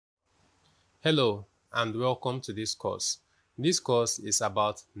Hello and welcome to this course. This course is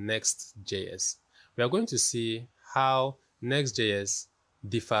about Next.js. We are going to see how Next.js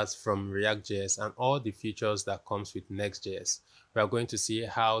differs from reactjs and all the features that comes with Next.js. We are going to see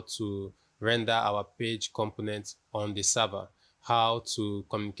how to render our page components on the server, how to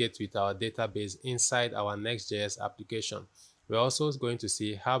communicate with our database inside our Next.js application. We're also going to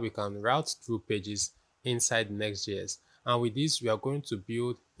see how we can route through pages inside Next.js. And with this, we are going to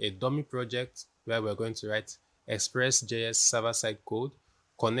build a dummy project where we're going to write Expressjs server-side code,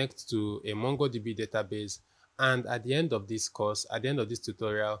 connect to a MongoDB database, and at the end of this course, at the end of this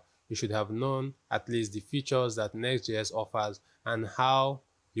tutorial, you should have known at least the features that Next.js offers and how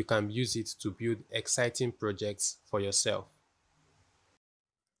you can use it to build exciting projects for yourself.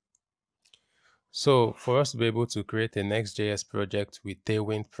 So for us to be able to create a Next.js project with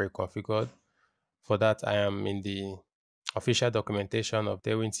Tailwind pre-configured, for that I am in the official documentation of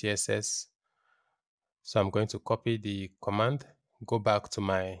Tailwind CSS. So I'm going to copy the command, go back to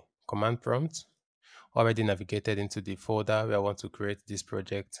my command prompt, already navigated into the folder where I want to create this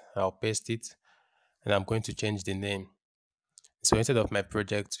project. I'll paste it and I'm going to change the name. So instead of my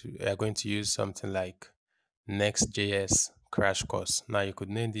project, we are going to use something like Nextjs crash course. Now you could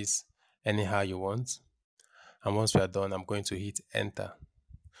name this anyhow you want. And once we are done, I'm going to hit enter.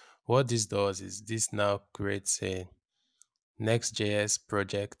 What this does is this now creates a Nextjs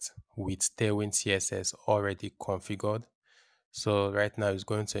project with Tailwind CSS already configured. So right now it's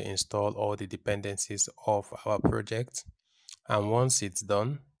going to install all the dependencies of our project. And once it's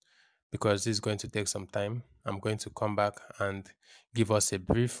done, because this is going to take some time, I'm going to come back and give us a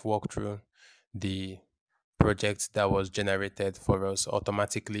brief walkthrough the project that was generated for us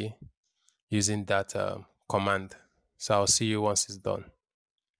automatically using that command. So I'll see you once it's done.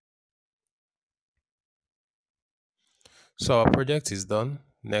 So our project is done.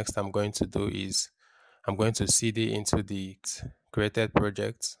 Next I'm going to do is I'm going to cd into the created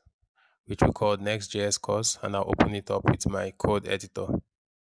project, which we call Nextjs course, and I'll open it up with my code editor.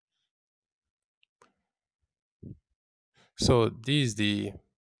 So this is the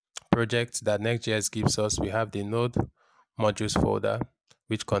project that Nextjs gives us. We have the node modules folder,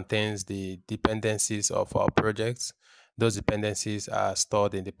 which contains the dependencies of our projects. Those dependencies are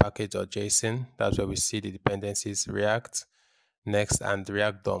stored in the package.json. That's where we see the dependencies React, Next, and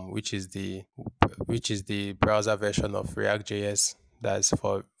React DOM, which is the browser version of React.js. That's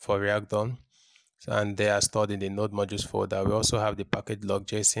for React DOM. And they are stored in the node modules folder. We also have the package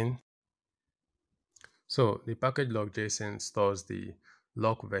log.json. So the package log.json stores the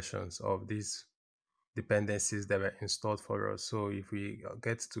log versions of these dependencies that were installed for us. So if we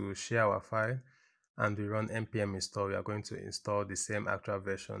get to share our file and we run npm install, we are going to install the same actual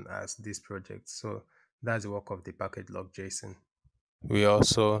version as this project. So that's the work of the package log.json. We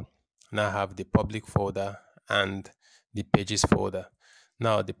also now have the public folder and the pages folder.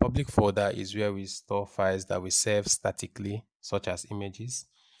 Now the public folder is where we store files that we save statically, such as images.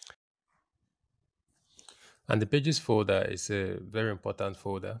 And the pages folder is a very important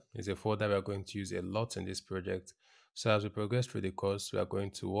folder. It's a folder we are going to use a lot in this project. So as we progress through the course, we are going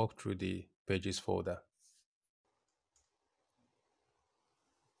to walk through the pages folder.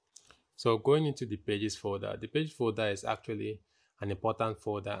 So going into the pages folder, the page folder is actually an important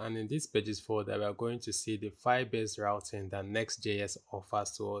folder. And in this pages folder, we are going to see the file-based routing that Nextjs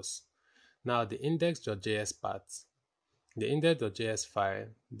offers to us. Now the index.js part, the index.js file,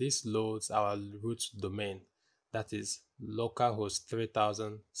 this loads our root domain, that is localhost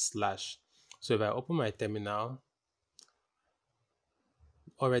 3000 /. So if I open my terminal,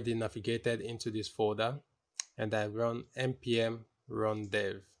 already navigated into this folder, and I run npm run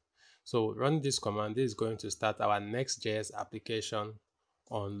dev. So run this command. This is going to start our Nextjs application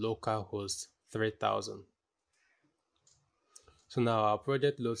on localhost 3000. So now our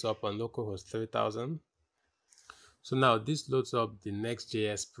project loads up on localhost 3000. So now this loads up the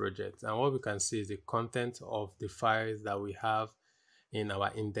Nextjs project, and what we can see is the content of the files that we have in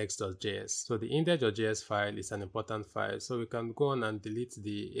our index.js. So the index.js file is an important file. So we can go on and delete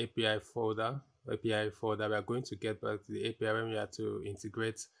the API folder. We are going to get back to the API when we have to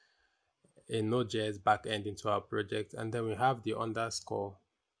integrate a Node.js backend into our project. And then we have the underscore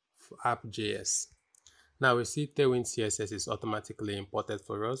app.js. Now we see Tailwind CSS is automatically imported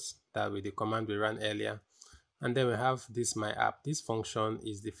for us, that with the command we ran earlier. And then we have this my app. This function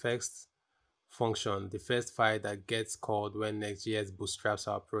is the first function, the first file that gets called when Nextjs bootstraps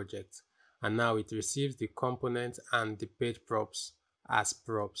our project. And now it receives the component and the page props as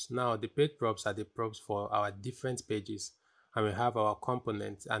props. Now the page props are the props for our different pages. And we have our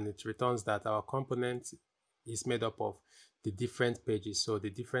component, and it returns that our component is made up of the different pages, so the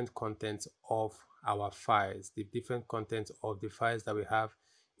different contents of our files, the different contents of the files that we have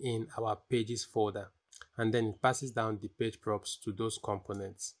in our pages folder, and then it passes down the page props to those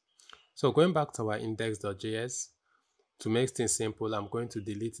components. So going back to our index.js, to make things simple, I'm going to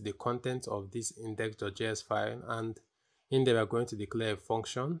delete the content of this index.js file, and in there we're going to declare a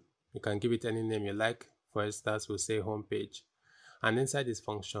function. You can give it any name you like. For instance, we'll say homepage, and inside this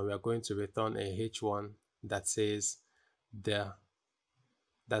function we are going to return a h1 that says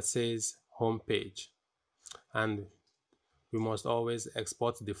homepage, and we must always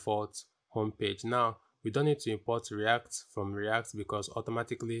export default homepage. Now we don't need to import React from React because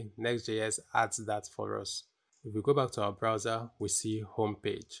automatically Nextjs adds that for us. If we go back to our browser, we see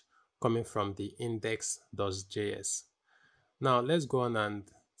homepage coming from the index.js. Now let's go on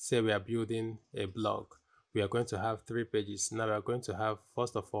and say we are building a blog. We are going to have 3 pages. Now we are going to have,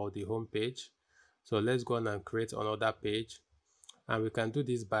 first of all, the home page. So let's go on and create another page. And we can do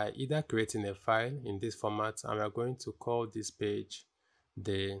this by either creating a file in this format, and we are going to call this page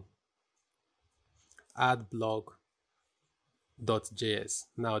the add-blog.js.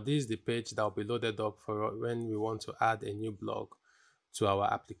 Now this is the page that will be loaded up for when we want to add a new blog to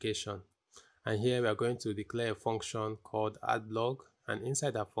our application. And here we are going to declare a function called add-blog, and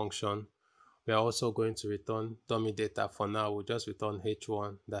inside that function we are also going to return dummy data. For now we'll just return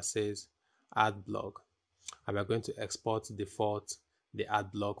h1 that says add-blog, and we're going to export default the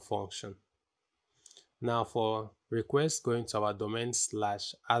add-blog function. Now for requests going to our domain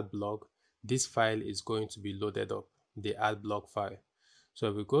 /add-blog, this file is going to be loaded up, the add-blog file. So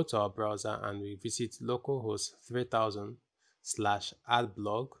if we go to our browser and we visit localhost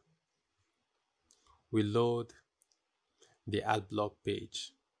 3000/add-blog, we load the add-blog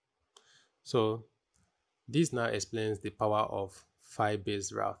page. So this now explains the power of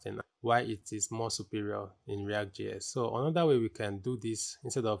file-based routing, why it is more superior in React.js. So another way we can do this,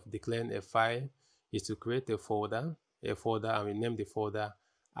 instead of declaring a file, is to create a folder, and we name the folder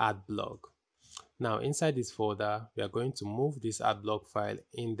add-blog. Now inside this folder, we are going to move this add-blog file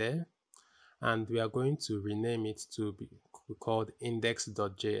in there, and we are going to rename it to be called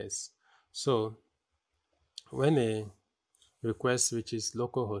index.js. So when a request reaches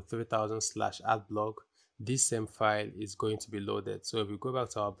localhost 3000/add-blog, this same file is going to be loaded. So if we go back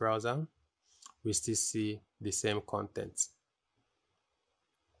to our browser, we still see the same content.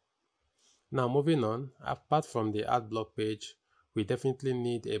 Now moving on, apart from the add-blog page, we definitely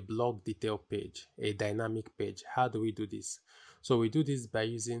need a blog detail page, a dynamic page. How do we do this? So we do this by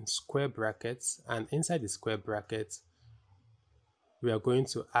using square brackets, and inside the square brackets we are going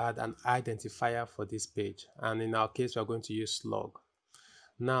to add an identifier for this page, and in our case we are going to use slug.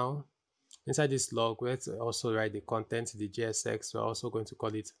 Now inside this slug, let's also write the content, the JSX. We're also going to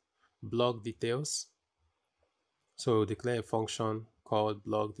call it blog details. So we'll declare a function called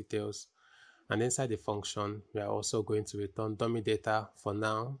blog details, and inside the function we are also going to return dummy data. For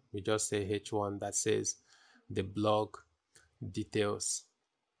now we just say h1 that says the blog details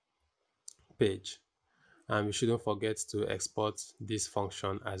page, and we shouldn't forget to export this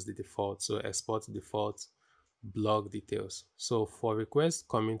function as the default. So export default blog details. So for requests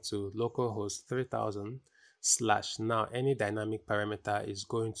coming to localhost 3000 / now any dynamic parameter is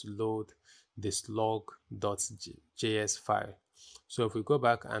going to load the slug.js file. So if we go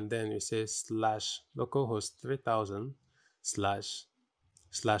back and then we say /localhost 3000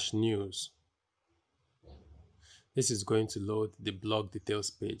 / news, this is going to load the blog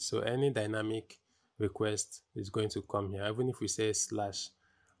details page. So any dynamic request is going to come here. Even if we say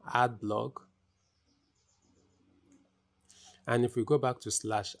 /add-blog, and if we go back to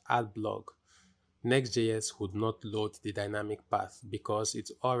 /add-blog, Nextjs would not load the dynamic path because it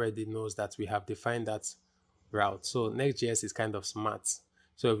already knows that we have defined that route. So Nextjs is kind of smart.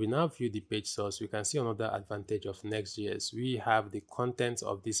 So if we now view the page source, we can see another advantage of Nextjs. We have the content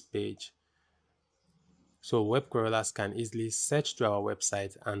of this page. So web crawlers can easily search through our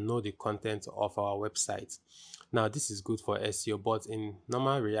website and know the content of our website. Now this is good for SEO, but in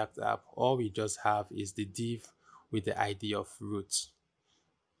normal React app, all we just have is the div with the ID of root.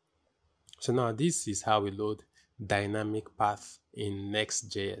 So now this is how we load dynamic path in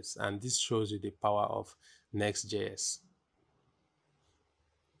Nextjs, and this shows you the power of Nextjs.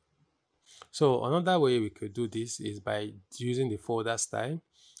 So another way we could do this is by using the folder style.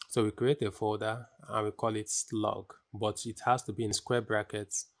 So we create a folder and we call it slug, but it has to be in square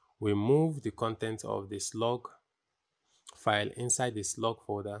brackets. We move the content of the slug file inside the slug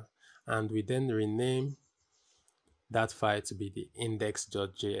folder, and we then rename that file to be the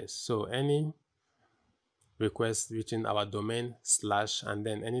index.js. So any request reaching our domain / and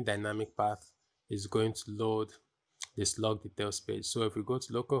then any dynamic path is going to load the slug details page. So if we go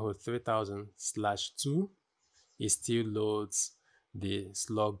to localhost 3000/2, it still loads the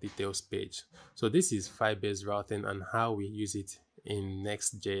slug details page. So this is file-based routing and how we use it in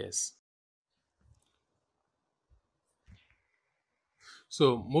Nextjs.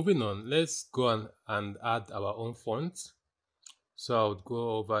 So moving on, let's go and add our own font. So I would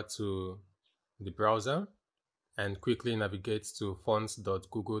go over to the browser and quickly navigate to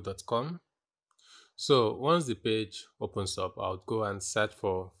fonts.google.com. So once the page opens up, I would go and search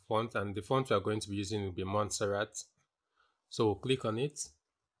for font, and the font we are going to be using will be Montserrat. So we'll click on it,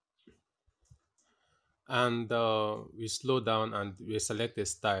 and we slow down and we select a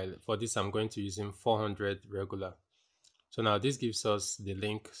style. For this, I'm going to be using 400 regular. So now this gives us the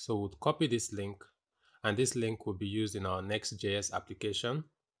link. So we'll copy this link, and this link will be used in our Nextjs application.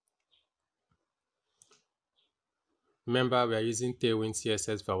 Remember, we are using Tailwind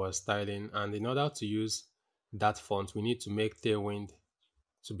CSS for our styling, and in order to use that font, we need to make Tailwind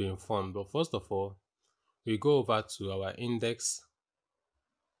to be informed. But first of all, we go over to our index.ts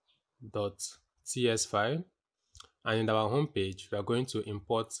file, and in our home page, we are going to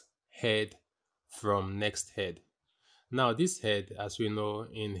import head from nextHead. Now this head, as we know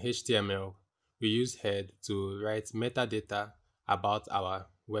in HTML, we use head to write metadata about our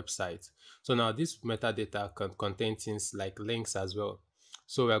website. So now this metadata can contain things like links as well.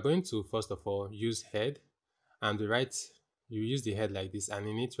 So we are going to first of all use head, and you use the head like this, and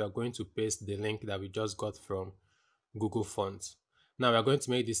in it we are going to paste the link that we just got from Google Fonts. Now we are going to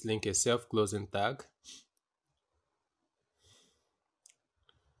make this link a self-closing tag.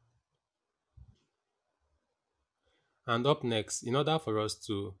 And up next, in order for us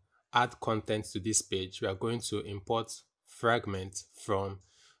to add content to this page, we are going to import fragment from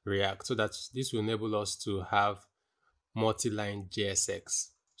React, so that this will enable us to have multi-line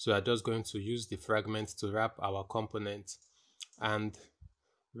JSX. So we are just going to use the fragment to wrap our component and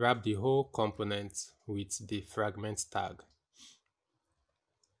wrap the whole component with the fragment tag.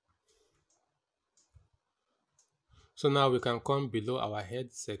 So now we can come below our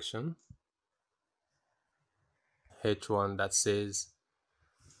head section, H1, that says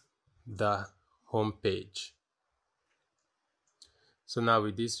the home page. So now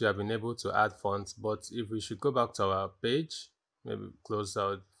with this, we have been able to add fonts, but if we should go back to our page, maybe close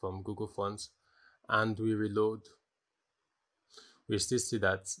out from Google Fonts, and we reload, we still see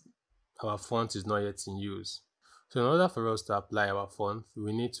that our font is not yet in use. So in order for us to apply our font,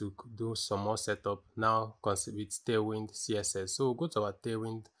 we need to do some more setup now with Tailwind CSS. So we'll go to our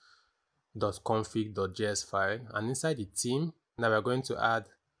tailwind.config.js file, and inside the theme, now we're going to add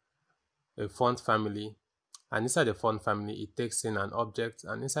a font family, and inside the font family it takes in an object,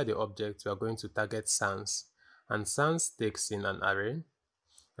 and inside the object we are going to target sans, and sans takes in an array.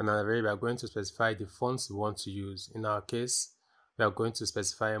 In an array we are going to specify the fonts we want to use. In our case, we are going to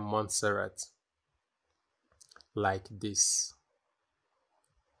specify Montserrat like this,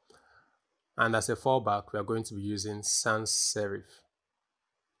 and as a fallback we are going to be using sans serif.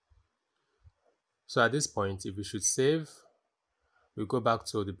 So at this point, if we should save, we go back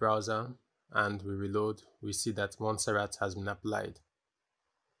to the browser and we reload, we see that Montserrat has been applied.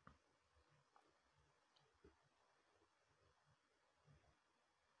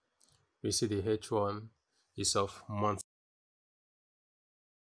 We see the H1 is of Montserrat.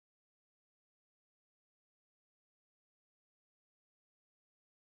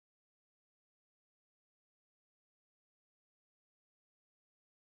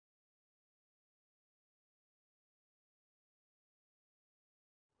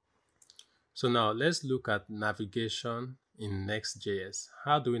 So now let's look at navigation in Nextjs.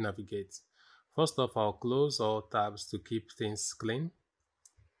 How do we navigate? First off, I'll close all tabs to keep things clean.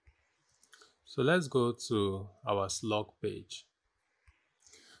 So let's go to our slug page.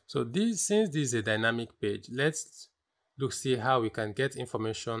 So since this is a dynamic page, let's see how we can get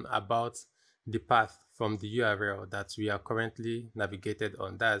information about the path from the URL that we are currently navigated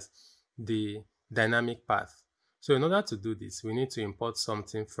on. That's the dynamic path. So in order to do this, we need to import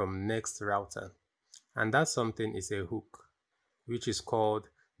something from NextRouter, and that something is a hook, which is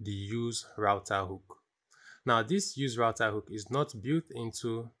called the useRouter hook. Now this useRouter hook is not built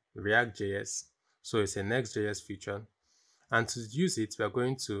into reactjs, so it's a Nextjs feature, and to use it we are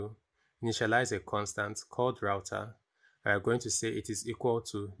going to initialize a constant called router. We are going to say it is equal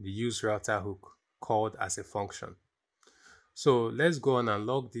to the useRouter hook called as a function. So let's go on and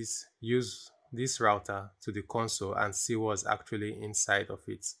log this router to the console and see what's actually inside of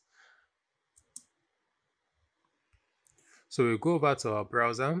it. So we go over to our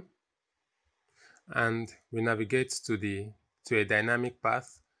browser and we navigate to a dynamic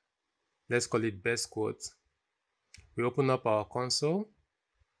path. Let's call it best quote. We open up our console.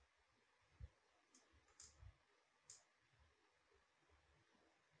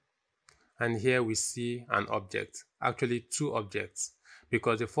 And here we see an object, actually two objects,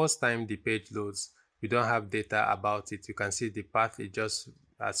 because the first time the page loads, we don't have data about it. You can see the path is just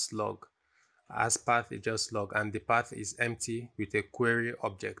as slug. As path is just slug, and the path is empty with a query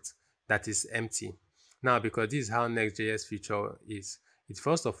object that is empty. Now, because this is how Nextjs feature is, it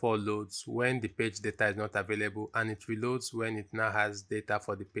first of all loads when the page data is not available, and it reloads when it now has data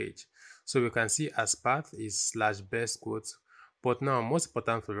for the page. So we can see as path is /best quote, but now most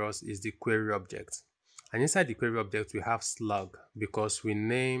important for us is the query object. And inside the query object, we have slug because we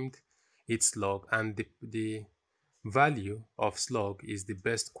named it slug, and the value of slug is the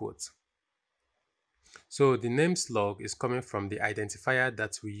best quote. So the name slug is coming from the identifier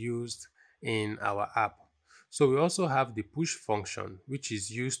that we used in our app. So we also have the push function, which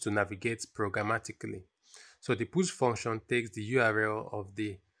is used to navigate programmatically. So the push function takes the URL of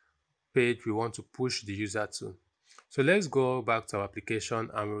the page we want to push the user to. So let's go back to our application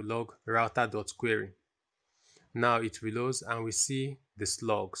and we'll log router.query. Now it reloads and we see the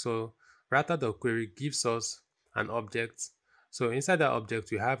slug. So router.query gives us an object. So inside that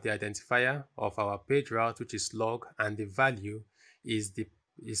object, we have the identifier of our page route, which is slug, and the value is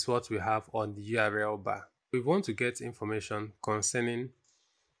what we have on the URL bar. We want to get information concerning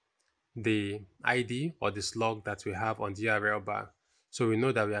the ID or the slug that we have on the URL bar. So we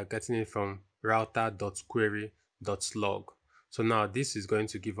know that we are getting it from router.query.slug. So now this is going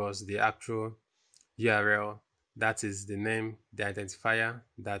to give us the actual URL. That is the name, the identifier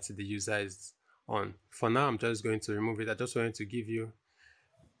that the user is on. For now, I'm just going to remove it. I just wanted to give you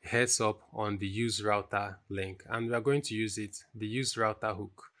a heads up on the use router link, and we are going to use it, the use router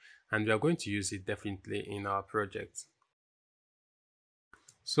hook, and we are going to use it definitely in our project.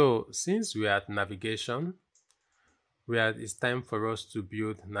 So since we are at navigation, it's time for us to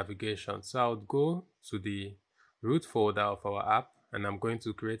build navigation. So I'll go to the root folder of our app, and I'm going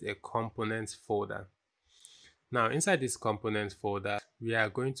to create a components folder. Now inside this components folder, we are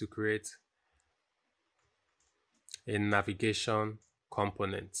going to create a navigation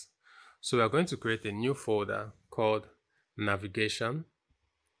component. So we are going to create a new folder called navigation.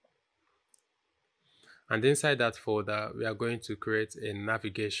 And inside that folder, we are going to create a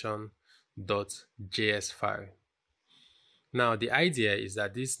navigation.js file. Now the idea is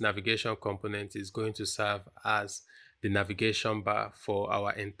that this navigation component is going to serve as the navigation bar for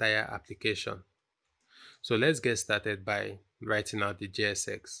our entire application. So let's get started by writing out the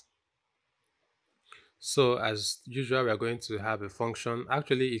JSX. So as usual, we are going to have a function.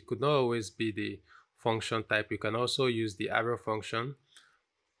 Actually, it could not always be the function type. You can also use the arrow function.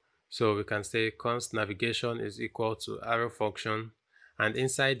 So we can say const navigation is equal to arrow function, and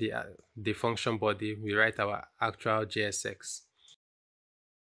inside the function body, we write our actual JSX.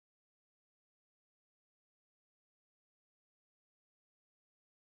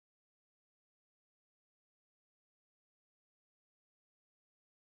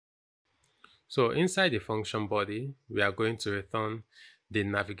 So inside the function body, we are going to return the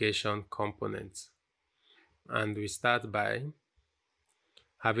navigation component. And we start by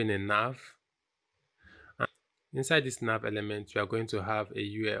having a nav. And inside this nav element, we are going to have a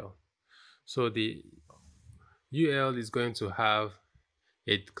UL. So the UL is going to have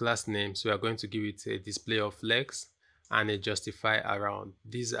a class name. So we are going to give it a display of flex and a justify around.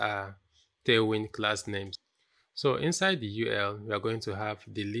 These are Tailwind class names. So inside the UL, we are going to have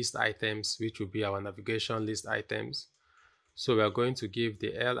the list items, which will be our navigation list items. So we are going to give the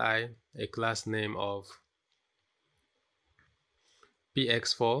li a class name of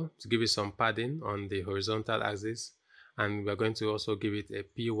px4 to give it some padding on the horizontal axis, and we are going to also give it a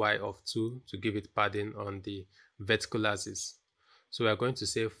py of 2 to give it padding on the vertical axis. So we are going to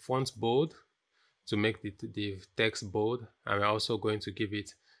say font bold to make the text bold, and we're also going to give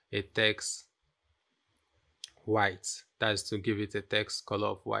it a text white. That is to give it a text color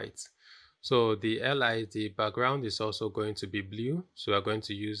of white. So the li, the background is also going to be blue. So we're going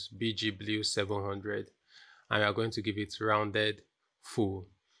to use BG Blue 700, and we are going to give it rounded full.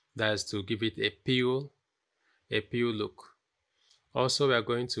 That is to give it a pale look. Also, we are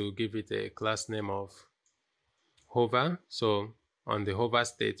going to give it a class name of hover. So on the hover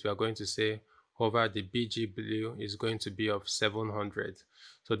state, we are going to say hover, the BG Blue is going to be of 700.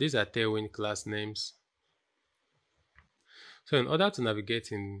 So these are Tailwind class names. So in order to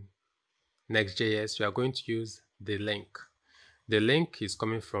navigate in Nextjs, we are going to use the link. The link is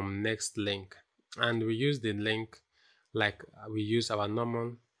coming from next link, and we use the link like we use our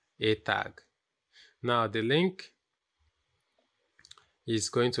normal a tag. Now the link is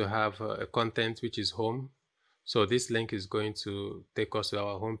going to have a content which is home. So this link is going to take us to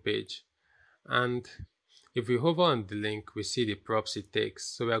our home page. And if we hover on the link, we see the props it takes.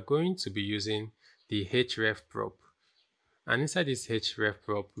 So we are going to be using the href prop. And inside this href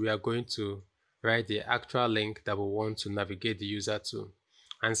prop, we are going to write the actual link that we want to navigate the user to.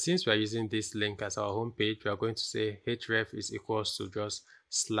 And since we are using this link as our home page, we are going to say href is equals to just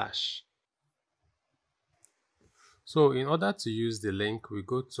slash. So in order to use the link, we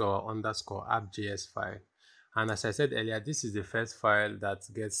go to our underscore app.js file. And as I said earlier, this is the first file that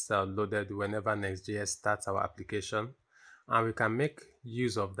gets loaded whenever Nextjs starts our application. And we can make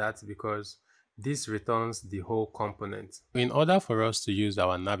use of that because this returns the whole component. In order for us to use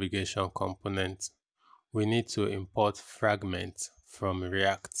our navigation component, we need to import fragment from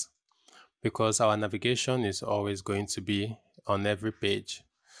React because our navigation is always going to be on every page.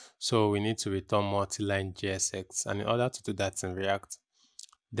 So we need to return multi-line JSX, and in order to do that in React,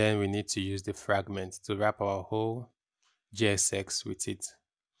 then we need to use the fragment to wrap our whole JSX with it.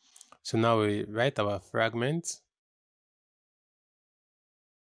 So now we write our fragment.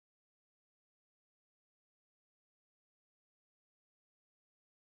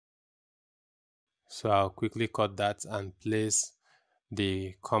 So I'll quickly cut that and place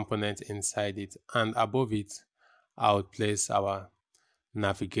the component inside it, and above it, I'll place our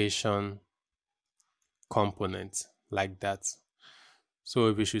navigation component like that. So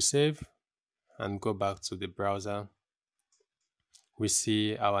if we should save and go back to the browser, we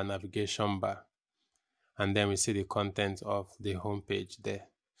see our navigation bar, and then we see the content of the home page there.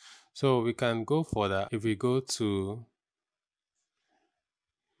 So we can go further. If we go to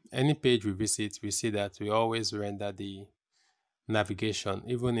any page we visit, we see that we always render the navigation,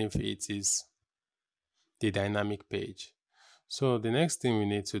 even if it is the dynamic page. So the next thing we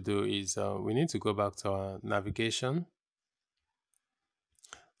need to do is we need to go back to our navigation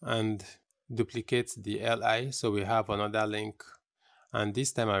and duplicate the li. So we have another link, and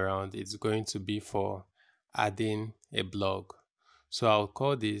this time around it's going to be for adding a blog. So I'll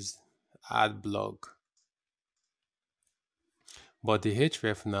call this add blog, but the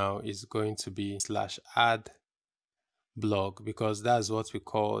href now is going to be /add blog because that's what we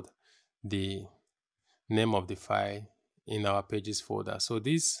called the name of the file in our pages folder. So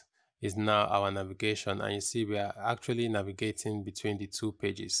this is now our navigation, and you see we are actually navigating between the two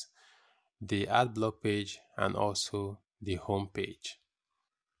pages, the add blog page and also the home page.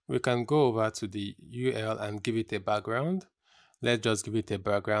 We can go over to the UL and give it a background. Let's just give it a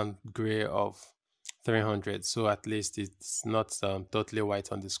background gray of 300, so at least it's not totally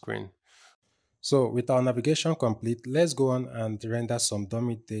white on the screen. So with our navigation complete, let's go on and render some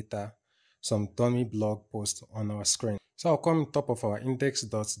dummy data, some dummy blog post on our screen. So I'll come on top of our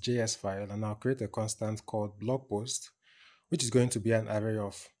index.js file and I'll create a constant called blog post, which is going to be an array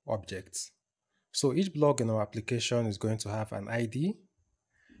of objects. So each blog in our application is going to have an ID,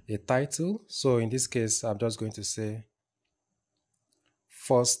 a title. So in this case, I'm just going to say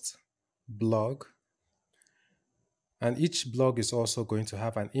first blog. And each blog is also going to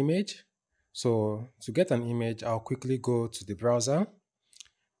have an image. So to get an image, I'll quickly go to the browser,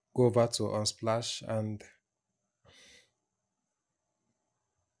 go over to Unsplash, and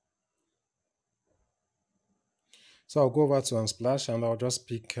so I'll go over to Unsplash and I'll just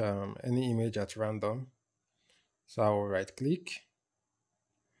pick any image at random. So I'll right click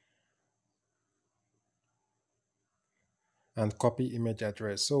and copy image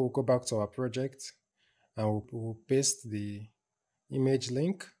address. So we'll go back to our project and we'll paste the image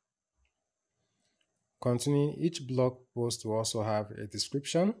link. Continuing, each blog post will also have a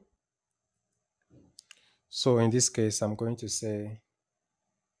description. So in this case, I'm going to say,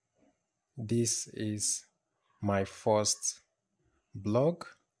 this is my first blog.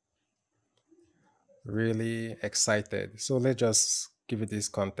 Really excited. So let's just give it this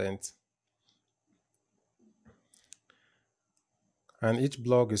content. And each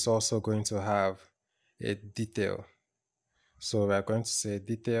blog is also going to have a detail. So we're going to say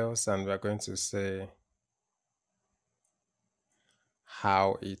details and we're going to say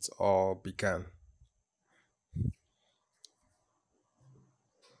how it all began.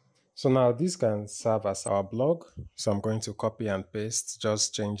 So now this can serve as our blog. So I'm going to copy and paste,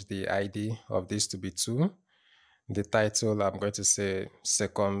 just change the ID of this to be 2. The title, I'm going to say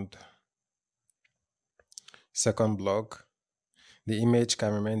second blog. The image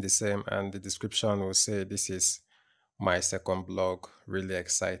can remain the same and the description will say this is my second blog, really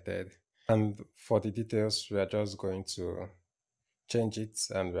excited. And for the details, we are just going to change it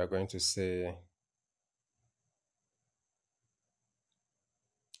and we are going to say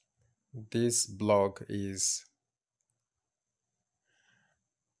this blog is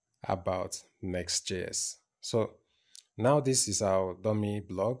about Nextjs. So now this is our dummy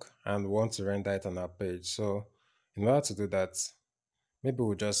blog and we want to render it on our page. So in order to do that, maybe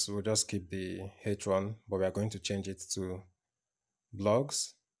we'll just keep the H1, but we are going to change it to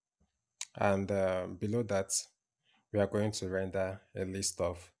blogs. And below that, we are going to render a list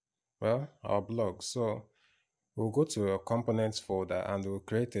of, well, our blogs. So we'll go to a components folder and we'll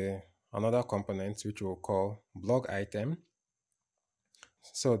create another component which we'll call blog item.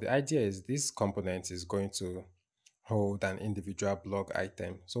 So the idea is this component is going to hold an individual blog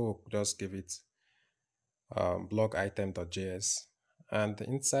item. So we'll just give it blog item.js. And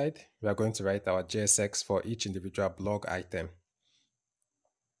inside, we are going to write our JSX for each individual blog item.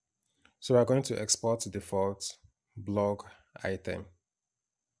 So we're going to export default blog item.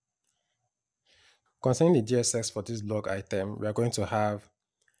 Concerning the JSX for this blog item, we are going to have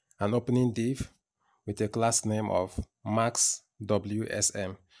an opening div with a class name of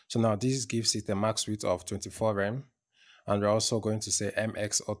maxwsm. So now this gives it a max width of 24 rem, and we're also going to say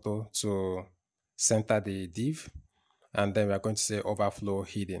mxauto to center the div, and then we're going to say overflow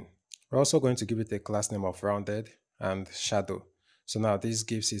hidden. We're also going to give it a class name of rounded and shadow. So now this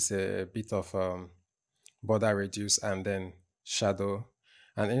gives it a bit of border radius and then shadow,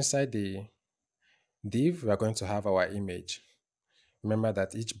 and inside the div we are going to have our image. Remember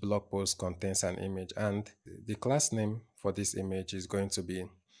that each blog post contains an image, and the class name for this image is going to be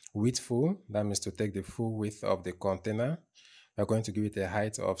widthful. That means to take the full width of the container. We're going to give it a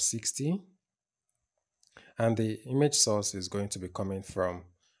height of 60, and the image source is going to be coming from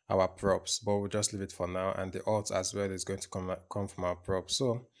our props, but we'll just leave it for now, and the alt as well is going to come from our props.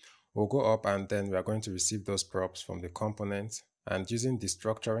 So we'll go up and then we are going to receive those props from the component, and using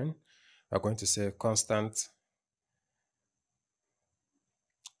destructuring, we're going to say constant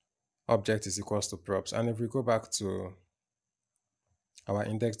object is equals to props. And if we go back to our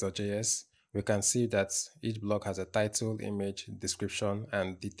index.js, we can see that each block has a title, image, description,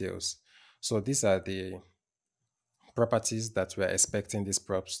 and details. So these are the properties that we are expecting these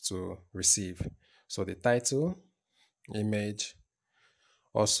props to receive. So the title, image,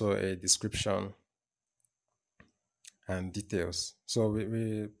 also a description, and details. So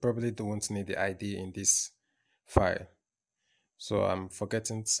we probably don't need the ID in this file. So I'm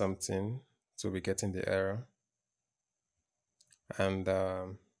forgetting something to be getting the error. And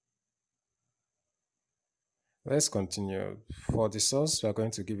let's continue. For the source, we are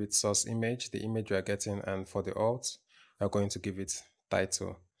going to give it source image, the image we are getting, and for the alt, we are going to give it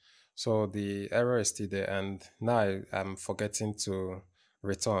title. So the error is still there, and now I'm forgetting to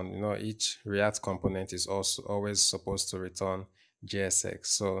return. Each React component is also always supposed to return JSX.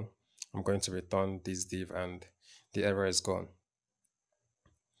 So I'm going to return this div, and the error is gone.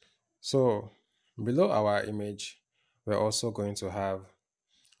 So below our image, we're also going to have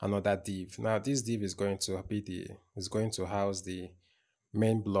another div. Now this div is going to house the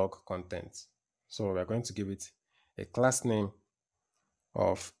main blog content. So we're going to give it a class name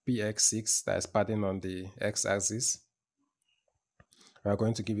of px6, that is padding on the x-axis. We're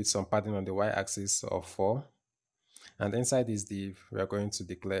going to give it some padding on the y-axis of 4, and inside this div we are going to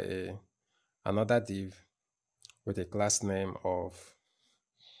declare another div with a class name of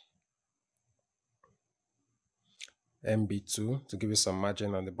mb2 to give it some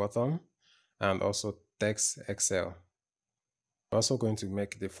margin on the bottom, and also text XL. We're also going to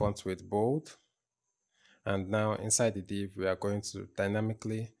make the font weight bold, and now inside the div we are going to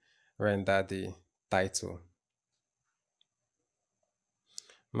dynamically render the title.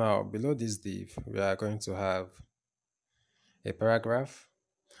 Now below this div we are going to have a paragraph,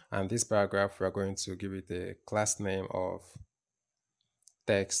 and this paragraph we are going to give it a class name of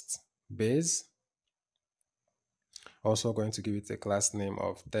text base. Also going to give it a class name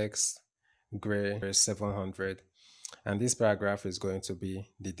of text gray 700, and this paragraph is going to be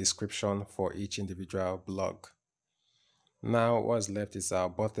the description for each individual blog. Now what's left is our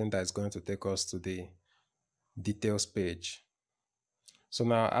button that is going to take us to the details page. So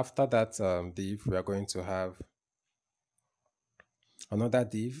now after that div, we are going to have another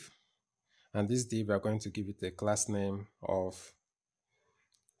div, and this div we are going to give it a class name of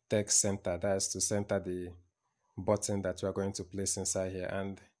text center. That is to center the button that we are going to place inside here.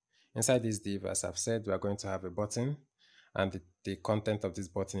 And inside this div, as I've said, we are going to have a button, and the content of this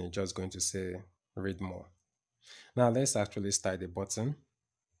button is just going to say read more. Now let's actually style the button.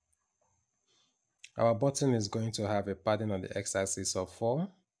 Our button is going to have a padding on the x-axis of 4,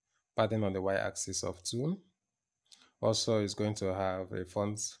 padding on the y-axis of 2. Also, it's going to have a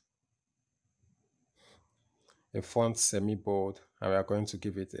font semi-bold, and we are going to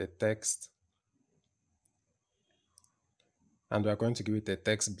give it a text, and we are going to give it a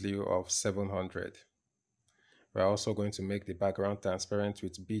text blue of 700. We're also going to make the background transparent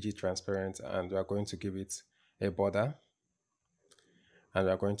with BG transparent, and we're going to give it a border, and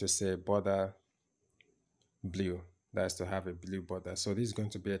we're going to say border blue. That's to have a blue border. So this is going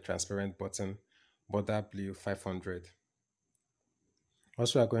to be a transparent button, border blue 500.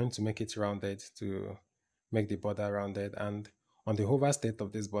 Also, we are going to make it rounded to make the border rounded, and on the hover state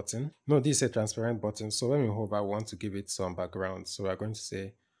of this button, no, this is a transparent button, so when we hover, we want to give it some background. So we're going to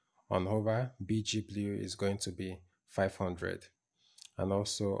say on hover, BG blue is going to be 500. And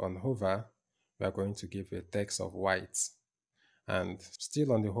also on hover, we are going to give a text of white. And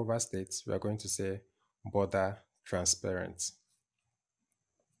still on the hover state, we are going to say border transparent.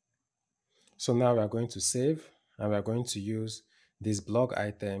 So now we are going to save, and we are going to use this blog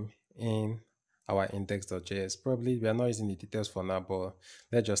item in our index.js. Probably we are not using the details for now, but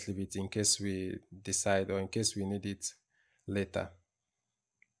let's just leave it in case we decide or in case we need it later.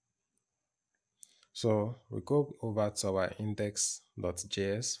 So we go over to our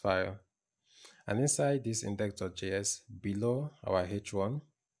index.js file, and inside this index.js, below our h1,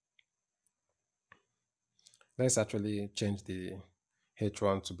 let's actually change the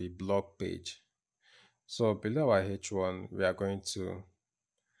h1 to be blog page. So below our h1, we are going to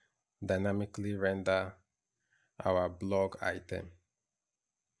dynamically render our blog item.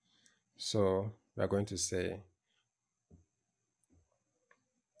 So we are going to say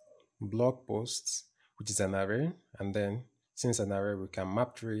blog posts, which is an array, and then since an array, we can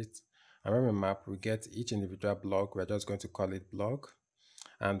map through it, and when we map, we get each individual blog. We're just going to call it blog,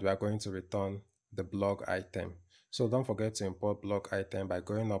 and we are going to return the blog item. So don't forget to import blog item by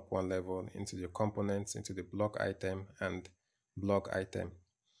going up one level into the components, into the blog item and blog item.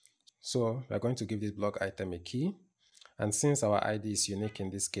 So we're going to give this blog item a key, and since our ID is unique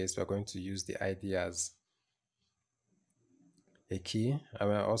in this case, we're going to use the ID as a key, and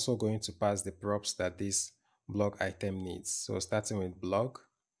we're also going to pass the props that this blog item needs. So starting with blog.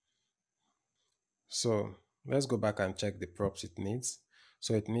 So let's go back and check the props it needs.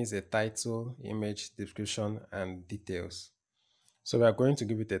 So it needs a title, image, description, and details. So we are going to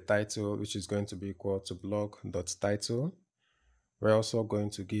give it a title, which is going to be equal to blog.title. We're also going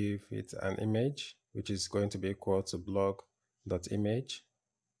to give it an image, which is going to be equal to blog.image.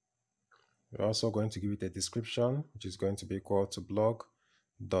 We're also going to give it a description, which is going to be equal to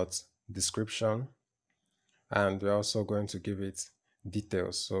blog.description. And we're also going to give it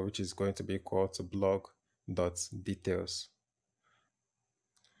details, so which is going to be equal to blog.details.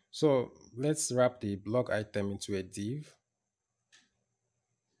 So let's wrap the blog item into a div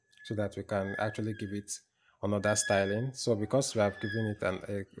so that we can actually give it another styling. So because we have given it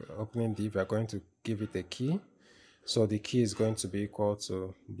an opening div, we're going to give it a key. So the key is going to be equal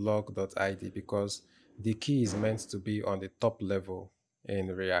to blog.id because the key is meant to be on the top level in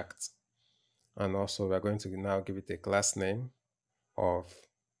React. And also we're going to now give it a class name of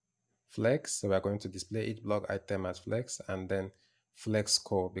flex. So we're going to display each blog item as flex, and then flex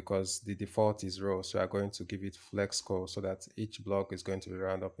score because the default is row. So we're going to give it flex score so that each blog is going to be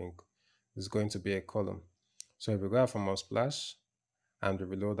round up in, is going to be a column. So if we go from our splash and we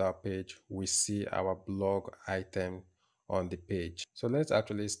reload our page, we see our blog item on the page. So let's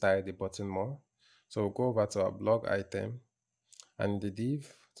actually style the button more. So we'll go over to our blog item, and the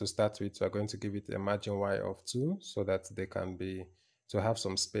div to start with, we're going to give it a margin Y of 2 so that they can be, to have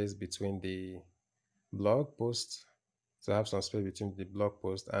some space between the blog post,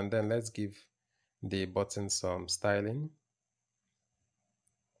 and then let's give the button some styling.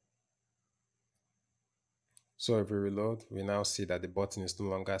 So if we reload, we now see that the button is no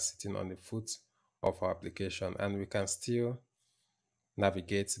longer sitting on the foot of our application, and we can still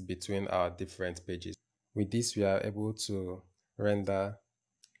navigate between our different pages. With this, we are able to render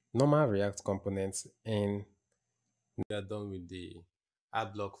normal React components in. We are done with the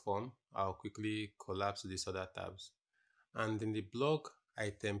add block form. I'll quickly collapse these other tabs. And in the blog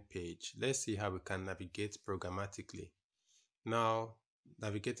item page, let's see how we can navigate programmatically. Now,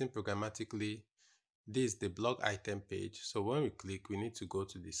 navigating programmatically, this is the blog item page. So when we click, we need to go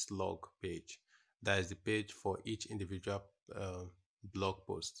to the slug page. That is the page for each individual blog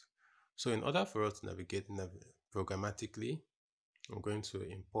post. So in order for us to navigate programmatically, I'm going to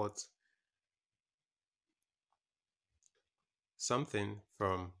import something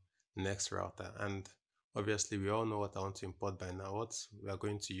from next router, and obviously we all know what I want to import by now. What we are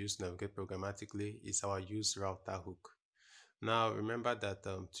going to use to navigate programmatically is our use router hook. Now remember that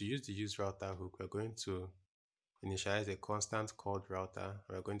to use the use router hook, we're going to initialize a constant called router.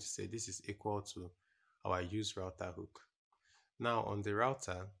 We're going to say this is equal to our use router hook. Now on the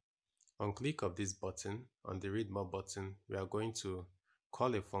router, on click of this button, on the read more button, we are going to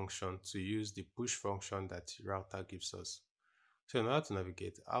call a function to use the push function that router gives us. So in order to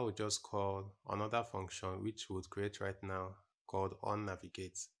navigate, I will just call another function which we'll create right now called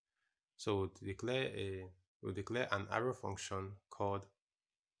onNavigate. So we'll declare an arrow function called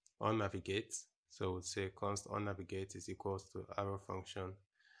onNavigate. So we'll say const onNavigate is equals to arrow function.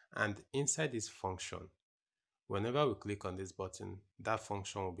 And inside this function, whenever we click on this button, that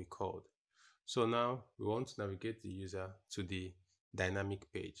function will be called. So now we want to navigate the user to the dynamic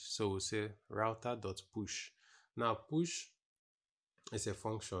page. So we'll say router.push. Now push is a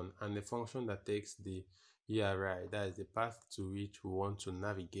function, and a function that takes the URI, that is the path to which we want to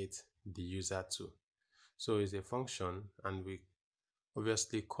navigate the user to. So it's a function, and we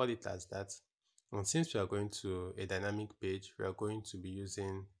obviously call it as that. And since we are going to a dynamic page, we are going to be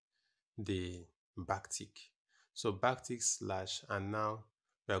using the backtick. So backtick slash, and now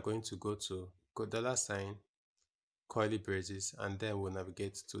we are going to go to $, curly braces, and then we'll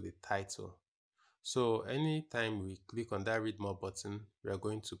navigate to the title. So anytime we click on that read more button, we are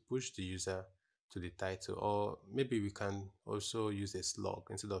going to push the user to the title, or maybe we can also use a slug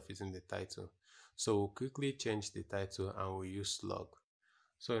instead of using the title. So we'll quickly change the title and we'll use slug.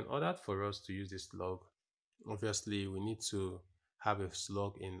 So in order for us to use this slug, obviously we need to have a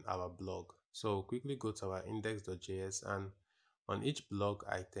slug in our blog. So we'll quickly go to our index.js, and on each blog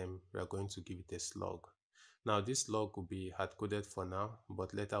item, we are going to give it a slug. Now this slug will be hard-coded for now,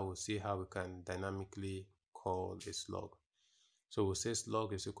 but later we'll see how we can dynamically call a slug. So we'll say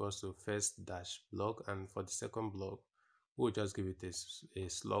slug is equals to first dash blog, and for the second blog, we'll just give it a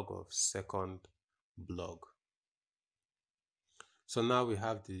slug of second blog. So now we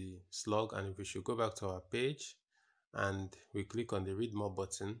have the slug, and if we should go back to our page and we click on the read more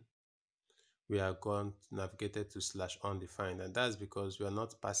button, we are going to navigate to /undefined, and that's because we are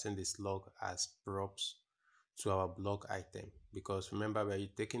not passing the slug as props to our blog item, because remember we are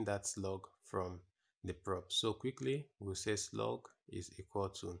taking that slug from the prop. So quickly we'll say slug is equal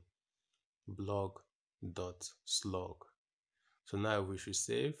to blog.slug. So now we should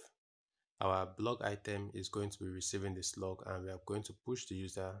save. Our blog item is going to be receiving the slug, and we are going to push the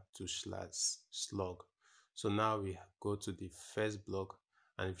user to /slug. So now we go to the first blog,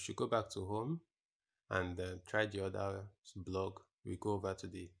 and if you go back to home and try the other blog, we go over to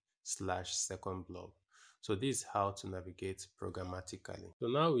the /second blog. So this is how to navigate programmatically. So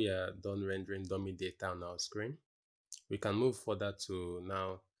now we are done rendering dummy data on our screen. We can move further to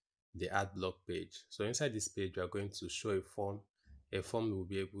now the add block page. So inside this page, we are going to show a form we'll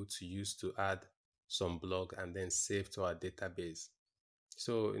be able to use to add some blog and then save to our database.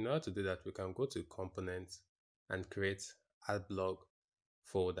 So in order to do that, we can go to components and create add blog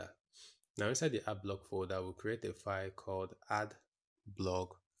folder. Now inside the add block folder, we'll create a file called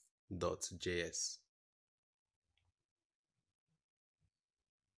add-blog.js.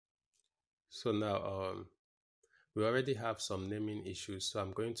 So now we already have some naming issues, so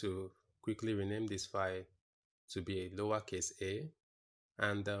I'm going to quickly rename this file to be a lowercase a,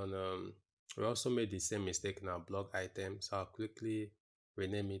 and then we also made the same mistake in our blog item, so I'll quickly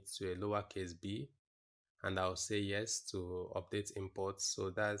rename it to a lowercase b, and I'll say yes to update imports.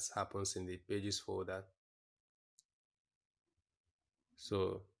 So that happens in the pages folder,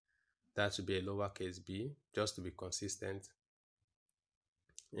 so that should be a lowercase b, just to be consistent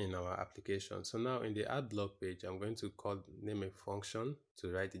in our application. So now in the add block page, I'm going to name a function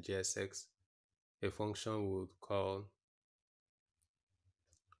to write the JSX. A function would call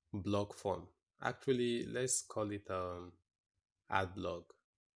blog form. Actually, let's call it add blog.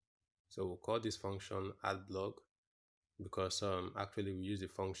 So we'll call this function add blog because actually we use the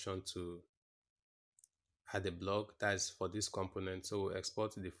function to add a blog that is for this component. So we'll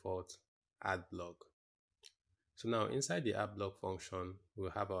export the default add blog. So now inside the add block function, we'll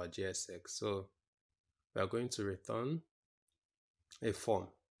have our JSX. So we are going to return a form.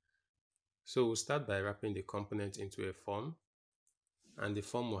 So we'll start by wrapping the component into a form, and the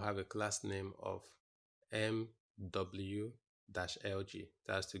form will have a class name of mw-lg.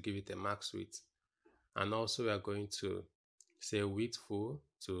 That's to give it a max width. And also we are going to say width full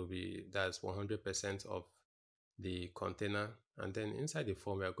to be, that's 100% of the container. And then inside the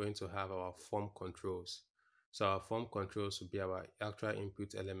form, we are going to have our form controls. So our form controls will be our actual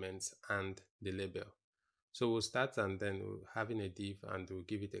input elements and the label. So we'll start, and then we'll having a div, and we'll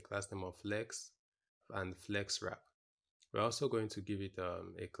give it a class name of flex and flex wrap. We're also going to give it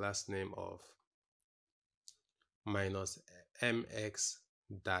a class name of -mx-3.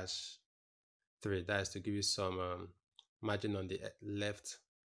 That is to give you some margin on the left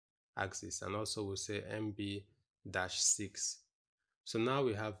axis, and also we'll say mb-6. So now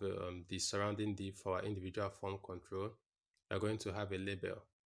we have the surrounding div for our individual form control, we're going to have a label.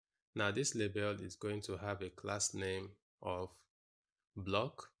 Now this label is going to have a class name of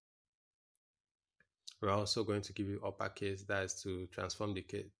block. We're also going to give you uppercase, that is to transform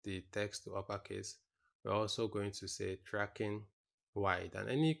the text to uppercase. We're also going to say tracking wide, and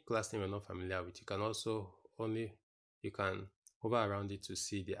any class name you're not familiar with, you can hover around it to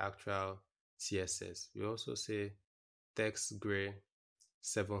see the actual CSS. We also say text gray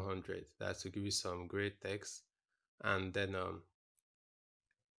 700, that's to give you some gray text, and then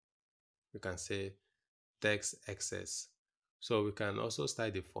we can say text excess. So we can also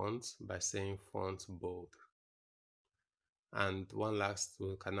style the font by saying font bold. And one last,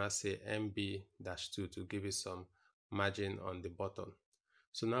 we can now say MB-2 to give it some margin on the bottom.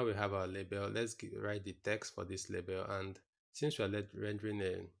 So now we have our label. Let's write the text for this label. And since we are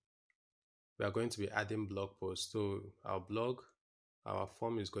rendering we are going to be adding blog posts. So our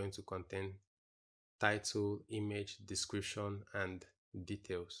form is going to contain title, image, description, and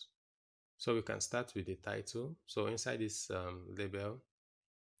details. So we can start with the title. So inside this label,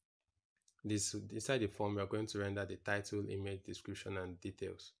 inside the form, we are going to render the title, image, description, and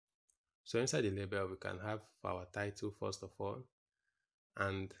details. So inside the label, we can have our title first of all.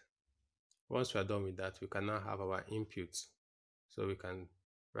 And once we are done with that, we can now have our input. So we can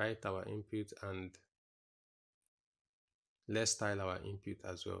write our input, and let's style our input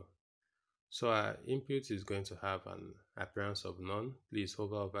as well. So our input is going to have an appearance of none. Please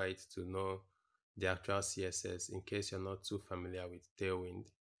hover over it to know the actual CSS in case you're not too familiar with Tailwind.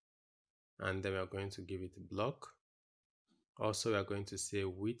 And then we are going to give it block. Also, we are going to say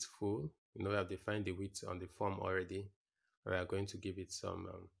width full. We have defined the width on the form already. We are going to give it some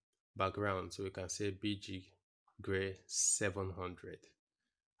background. So we can say BG gray 700.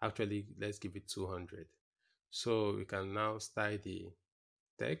 Actually, let's give it 200. So we can now style the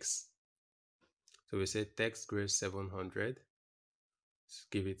text. So we say text gray 700.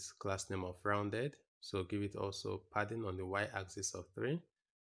 Give it class name of rounded. So give it also padding on the y-axis of 3,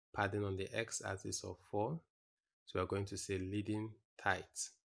 padding on the x-axis of 4. So we're going to say leading tight.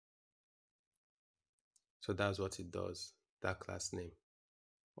 So that's what it does, that class name.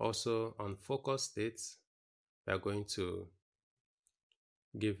 Also on focus states, we are going to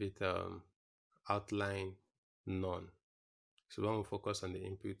give it outline none. So when we focus on the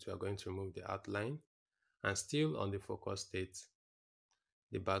input, we are going to remove the outline, and still on the focus state,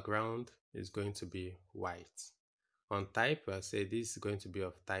 the background is going to be white. On type, I'll say this is going to be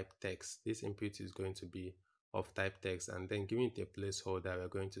of type text. This input is going to be of type text, and then giving it a placeholder, we're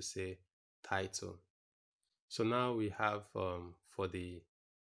going to say title. So now we have for the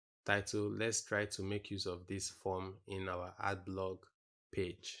title, let's try to make use of this form in our add blog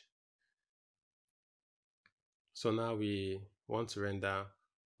page. So now we want to render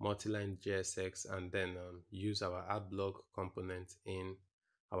multi-line JSX and then use our add blog component in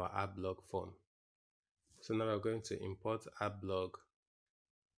our add blog form. So now we're going to import add blog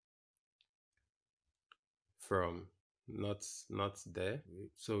from not there.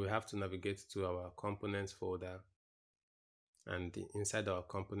 So we have to navigate to our components folder, and inside our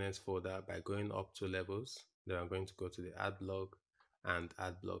components folder, by going up 2 levels, then I'm going to go to the add blog and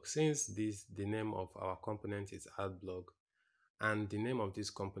add blog. Since the name of our component is add blog and the name of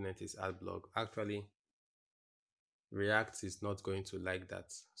this component is add blog, actually React is not going to like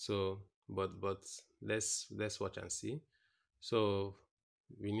that. So but let's watch and see. So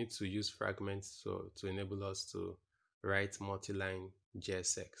we need to use fragments to enable us to write multi-line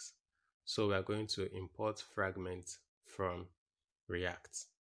JSX. So we are going to import fragments from React.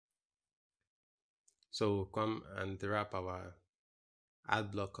 So we'll come and wrap our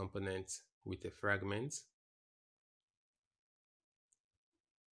add block component with a fragment.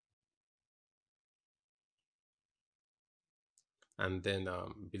 And then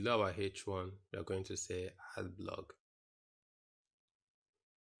below our H1, we are going to say add block.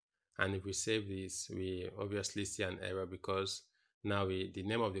 And if we save this, we obviously see an error because now the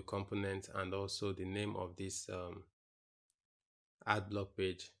name of the component and also the name of this add block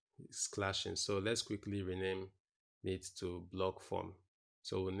page is clashing. So let's quickly rename it to block form.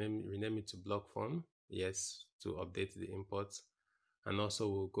 So we'll rename it to block form, yes, to update the imports. And also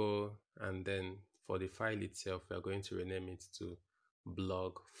we'll go, and then for the file itself, we are going to rename it to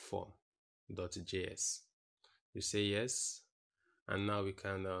blog form.js. You say yes, and now we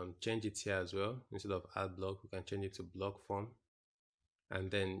can change it here as well. Instead of add block, we can change it to block form and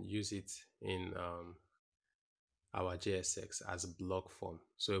then use it in our JSX as block form.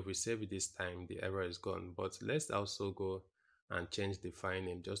 So if we save it this time, the error is gone. But let's also go and change the file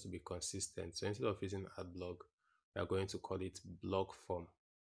name just to be consistent. So instead of using add block, we are going to call it block form.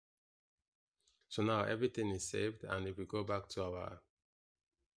 So now everything is saved, and if we go back to our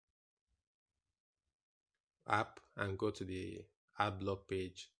app and go to the add block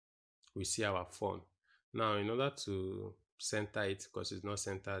page, we see our form. Now, in order to center it, because it's not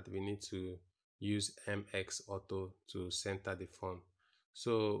centered, we need to use MX Auto to center the form.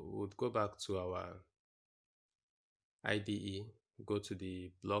 So we'll go back to our IDE, go to the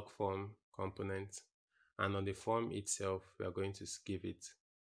block form component, and on the form itself, we are going to give it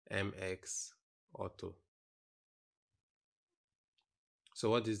MX Auto. So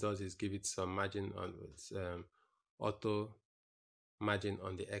what this does is give it some margin on auto margin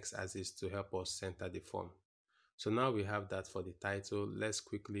on the x-axis to help us center the form. So now we have that for the title. Let's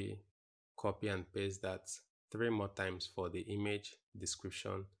quickly copy and paste that 3 more times for the image,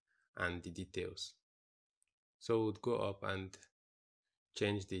 description, and the details. So we'll go up and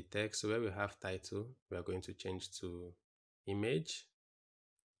change the text. So where we have title, we are going to change to image.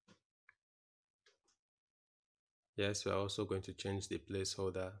 Yes, we are also going to change the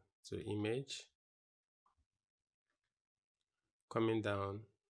placeholder to image. Coming down,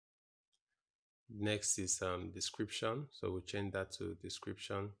 next is description. So we'll change that to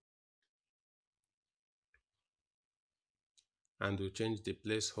description. And we'll change the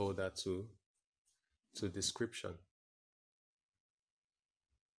placeholder to description.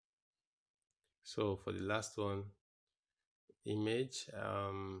 So for the last one, image,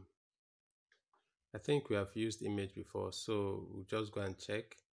 I think we have used image before, so we'll just go and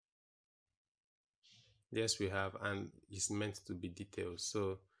check. Yes, we have, and it's meant to be details.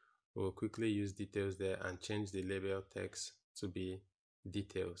 So we'll quickly use details there and change the label text to be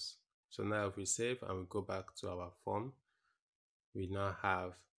details. So now if we save and we go back to our form, we now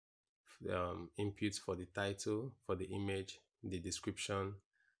have inputs for the title, for the image, the description,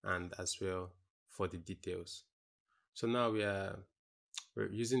 and as well for the details. So now we're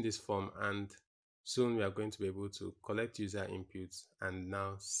using this form, and soon we are going to be able to collect user inputs and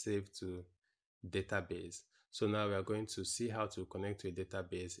now save to database. So now we are going to see how to connect to a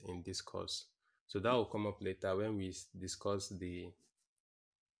database in this course. So that will come up later when we discuss the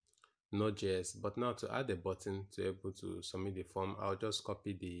Node.js. But now to add a button to be able to submit the form, I'll just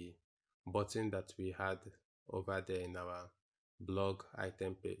copy the button that we had over there in our blog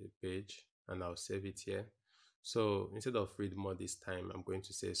item page, and I'll save it here. So instead of read more this time, I'm going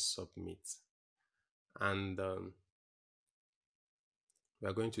to say submit. And we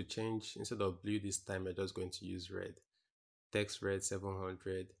are going to change, instead of blue this time, we're just going to use red. Text red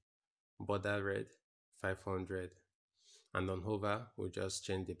 700, border red 500, and on hover, we'll just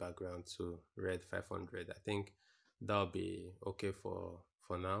change the background to red 500. I think that'll be okay for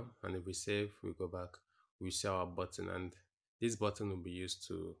now. And if we save, we go back, we see our button, and this button will be used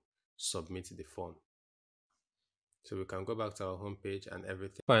to submit the form. So we can go back to our home page and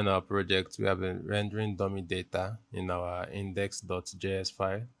everything. In our project, we have been rendering dummy data in our index.js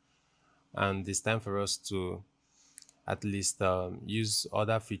file. And it's time for us to at least use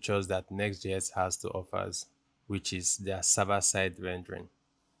other features that Nextjs has to offer, which is their server-side rendering.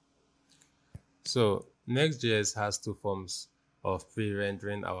 So Nextjs has 2 forms of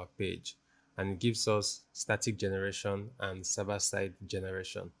pre-rendering our page, and it gives us static generation and server-side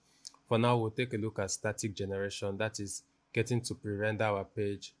generation. For now, we'll take a look at static generation, that is getting to pre-render our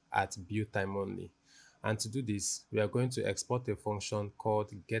page at build time only. And to do this, we are going to export a function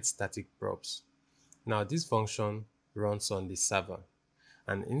called getStaticProps. Now, this function runs on the server,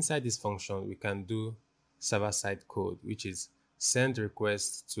 and inside this function, we can do server-side code, which is send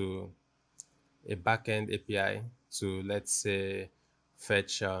requests to a backend API to, let's say,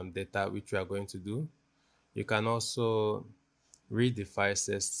 fetch data, which we are going to do. You can also read the file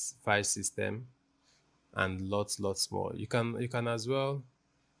system and lots more. You can as well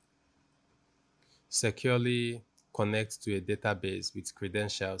securely connect to a database with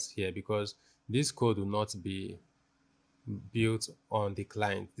credentials here, because this code will not be built on the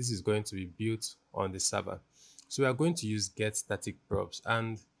client. This is going to be built on the server. So we are going to use getStaticProps,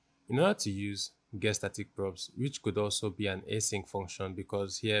 and in order to use getStaticProps, which could also be an async function,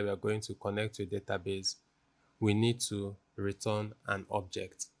 because here we are going to connect to a database, we need to return an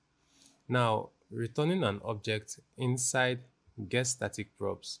object. Now, returning an object inside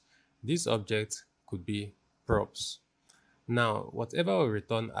getStaticProps, this object could be props. Now, whatever we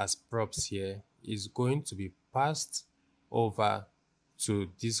return as props here is going to be passed over to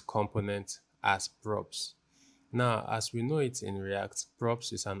this component as props. Now, as we know it in React,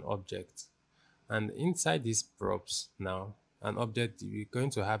 props is an object. And inside these props now, an object, we're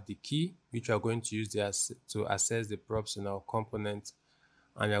going to have the key, which we are going to use to access the props in our component,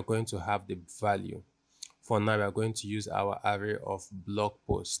 and we are going to have the value. For now, we are going to use our array of blog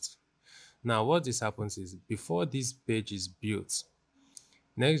posts. Now what this happens is, before this page is built,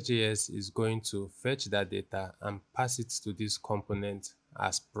 Nextjs is going to fetch that data and pass it to this component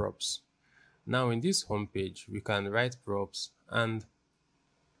as props. Now in this home page, we can write props, and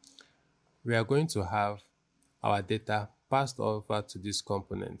we are going to have our data passed over to this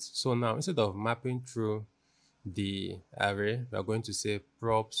component. So now, instead of mapping through the array, we are going to say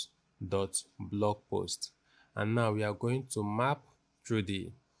props.blogpost. And now we are going to map through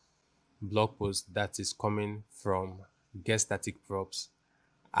the blog post that is coming from getStaticProps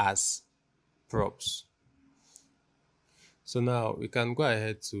as props. So now we can go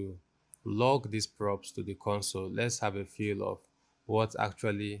ahead to log these props to the console. Let's have a feel of what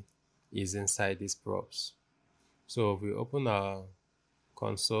actually is inside these props. So if we open our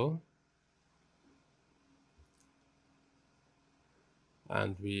console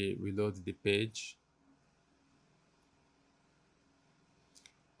and we reload the page,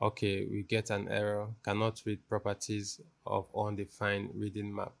 okay, we get an error, cannot read properties of undefined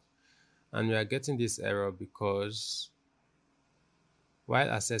reading map. And we are getting this error because while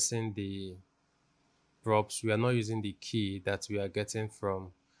accessing the props, we are not using the key that we are getting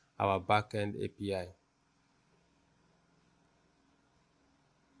from our backend API.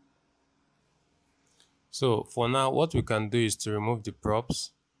 So for now, what we can do is to remove the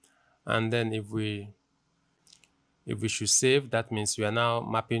props, and then if we should save, that means we are now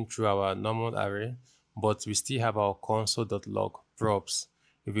mapping through our normal array, but we still have our console.log props.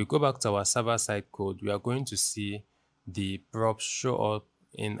 If we go back to our server-side code, we are going to see the props show up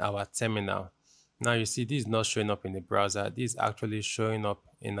in our terminal. Now you see this is not showing up in the browser. This is actually showing up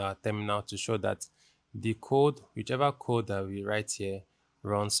in our terminal to show that the code, whichever code that we write here,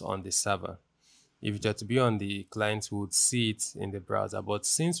 runs on the server. If it were to be on the client, we would see it in the browser. But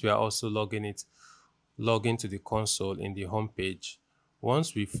since we are also logging to the console in the home page,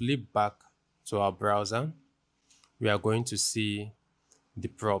 once we flip back to our browser, we are going to see the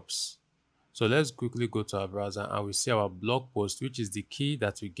props. So let's quickly go to our browser and we see our blog post, which is the key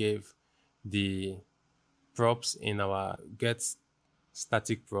that we gave the props in our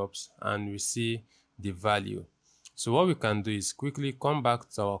getStaticProps, and we see the value. So what we can do is quickly come back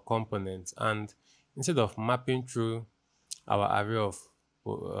to our component, and instead of mapping through our array of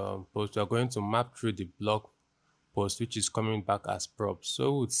posts, we are going to map through the blog post, which is coming back as props.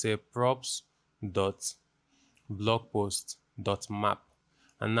 So we would say props.blogpost.map.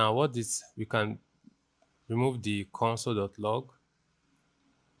 And now what is, we can remove the console.log,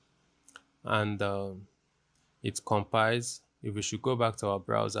 and it compiles. If we should go back to our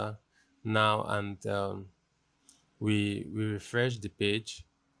browser now and we refresh the page,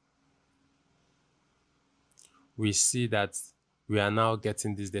 we see that we are now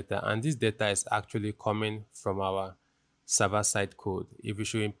getting this data, and this data is actually coming from our server-side code. If we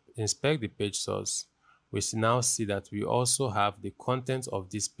should inspect the page source, we now see that we also have the content of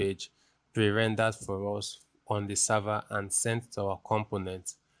this page pre-rendered for us on the server and sent to our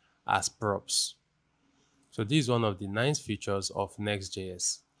component as props. So this is one of the nice features of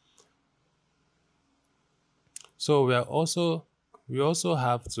Nextjs. So we also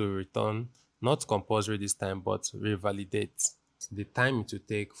have to return, not compulsory this time, but revalidate the time it will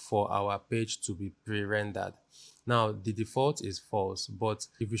take for our page to be pre-rendered. Now the default is false, but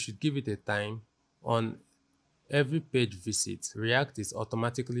if we should give it a time, on every page visit, React is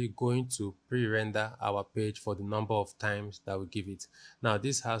automatically going to pre-render our page for the number of times that we give it. Now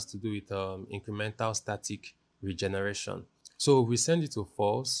this has to do with incremental static regeneration. So if we send it to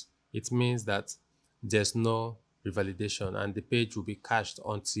false, it means that there's no revalidation and the page will be cached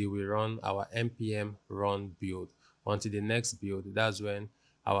until we run our npm run build. Until the next build, that's when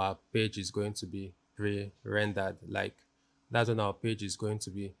our page is going to be pre-rendered. Like, that's when our page is going to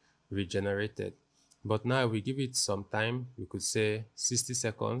be regenerated. But now if we give it some time, we could say 60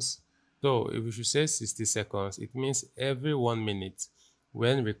 seconds. So if we should say 60 seconds, it means every 1 minute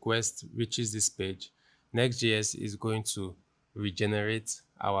when request reaches this page, Nextjs is going to regenerate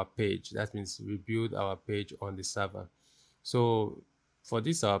our page. That means rebuild our page on the server. So for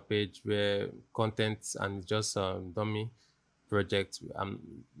this our page where content and just dummy project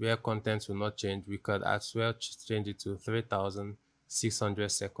where content will not change, we could as well change it to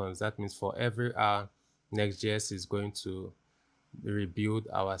 3,600 seconds. That means for every hour, Nextjs is going to rebuild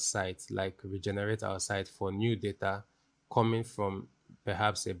our site, like regenerate our site for new data coming from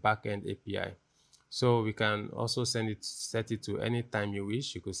perhaps a backend API. So we can also set it to any time you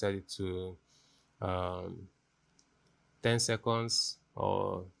wish. You could set it to 10 seconds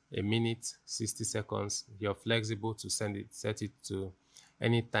or a minute, 60 seconds. You're flexible to set it to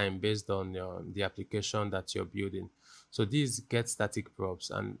any time based on the application that you're building. So these get static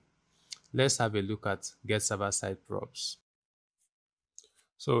props, and Let's have a look at get server-side props.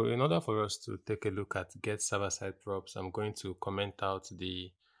 So in order for us to take a look at get server-side props, I'm going to comment out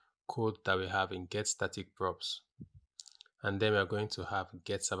the code that we have in get static props. And then we are going to have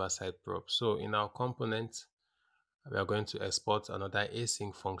get server-side props. So in our component, we are going to export another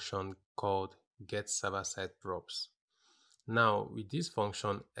async function called get server-side props. Now, with this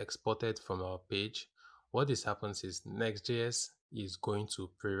function exported from our page, what this happens is Nextjs is going to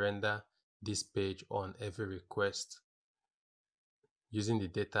pre-render this page on every request using the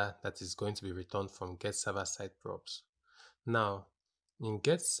data that is going to be returned from get server-side props. Now, in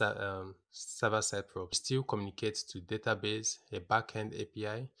get server-side props, we still communicate to database, a backend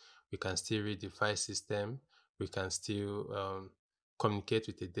API. We can still read the file system. We can still communicate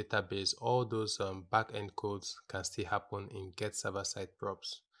with the database. All those backend codes can still happen in get server-side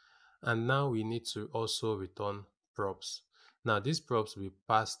props. And now we need to also return props. Now these props will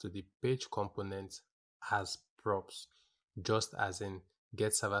pass to the page component as props, just as in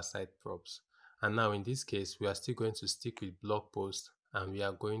get server-side props. And now in this case, we are still going to stick with blog post, and we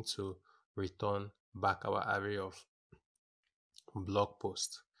are going to return back our array of blog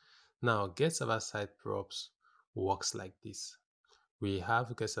post. Now get server-side props works like this. We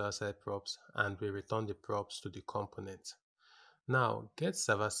have get server-side props and we return the props to the component. Now get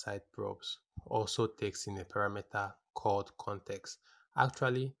server-side props also takes in a parameter called context.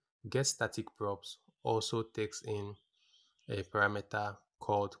 Actually, get static props also takes in a parameter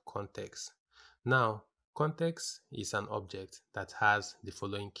called context. Now, context is an object that has the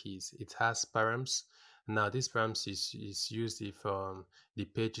following keys. It has params. Now, this params is used if the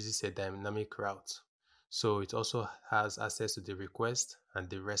page uses a dynamic route. So it also has access to the request and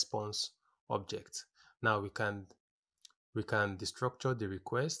the response object. Now we can destructure the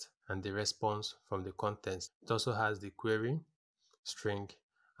request and the response from the contents. It also has the query, string,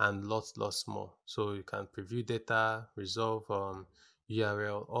 and lots more. So you can preview data, resolve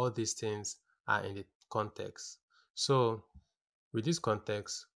URL. All these things are in the context. So with this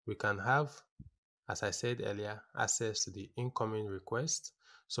context, we can have, as I said earlier, access to the incoming request.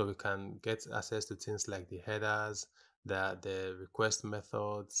 So we can get access to things like the headers, the request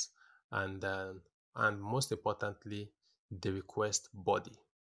methods, and most importantly, the request body.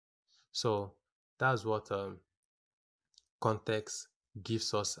 So that's what context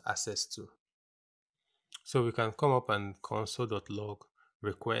gives us access to. So we can come up and console.log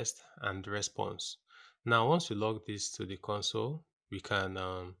request and response. Now, once we log this to the console, we can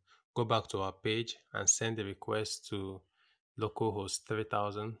go back to our page and send the request to localhost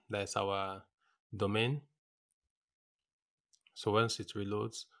 3000. That's our domain. So once it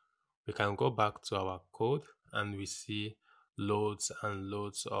reloads, we can go back to our code and we see loads and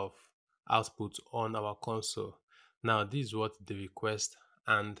loads of output on our console. Now, this is what the request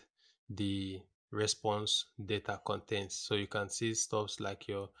and the response data contains. So you can see stuff like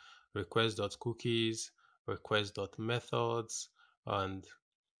your request.cookies, request.methods, and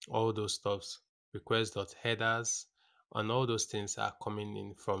all those stuffs, request.headers, and all those things are coming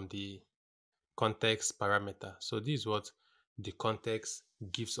in from the context parameter. So this is what the context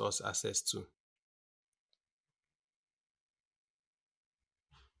gives us access to.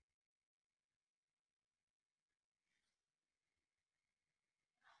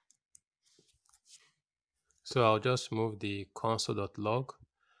 So I'll just move the console.log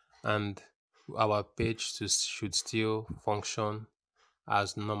and our page should still function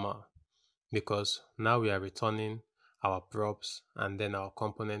as normal, because now we are returning our props and then our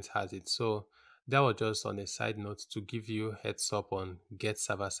component has it. So that was just on a side note to give you heads up on get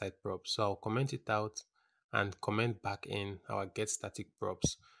server side props. So I'll comment it out and comment back in our get static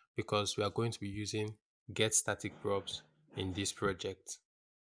props, because we are going to be using get static props in this project.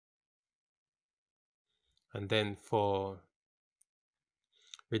 And then for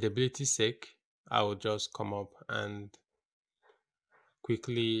readability sake, I will just come up and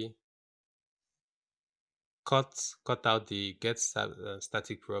quickly cut out the get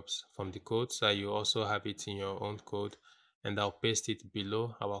static props from the code, so you also have it in your own code, and I'll paste it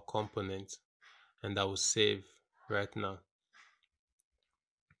below our component and I will save right now.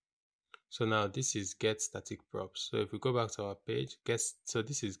 So now this is get static props. So if we go back to our page, so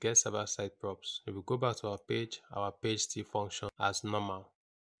this is get server side props. If we go back to our page still functions as normal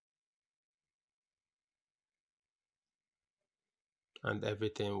and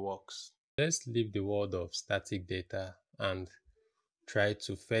everything works. Let's leave the world of static data and try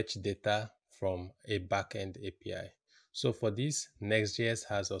to fetch data from a backend API. So for this, Nextjs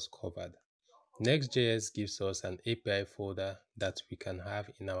has us covered. Nextjs gives us an API folder that we can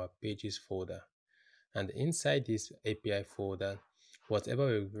have in our pages folder. And inside this API folder, whatever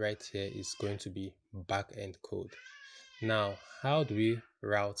we write here is going to be back-end code. Now, how do we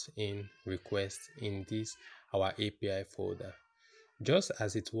route in requests in this our API folder? Just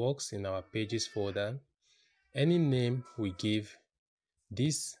as it works in our pages folder, any name we give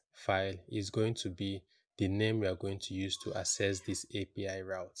this file is going to be the name we are going to use to access this API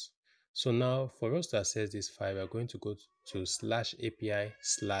route. So now for us to access this file, we are going to go to /API/new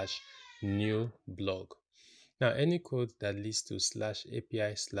blog. Now any code that leads to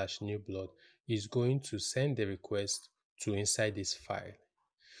 /API/new blog is going to send the request to inside this file.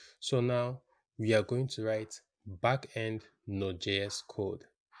 So now we are going to write backend node.js code.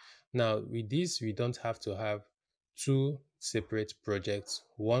 Now with this, we don't have to have two separate projects,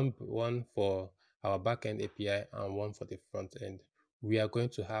 one for our backend API and one for the front end. We are going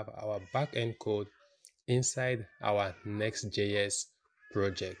to have our backend code inside our Nextjs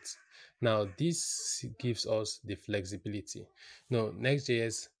project. Now this gives us the flexibility. Now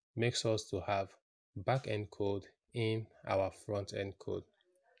Nextjs makes us to have backend code in our front end code.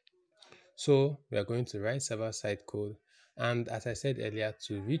 So we are going to write server-side code, and as I said earlier,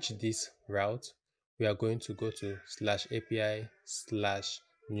 to reach this route, we are going to go to /API/new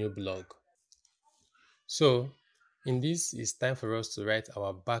blog. So in this, it's time for us to write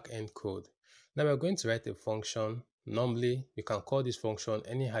our back-end code. Now we're going to write a function. Normally, you can call this function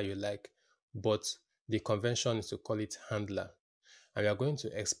anyhow you like, but the convention is to call it handler. And we are going to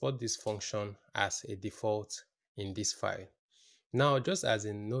export this function as a default in this file. Now, just as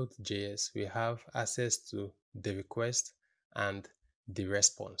in Node.js, we have access to the request and the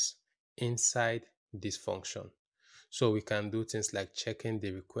response inside this function. So we can do things like checking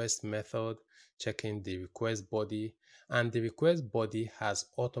the request method, checking the request body, and the request body has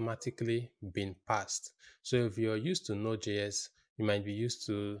automatically been passed. So if you're used to Node.js, you might be used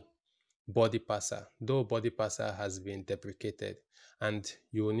to body parser, though body parser has been deprecated, and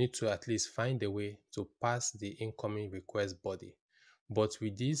you will need to at least find a way to pass the incoming request body. But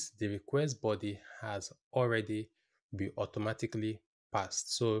with this, the request body has already been automatically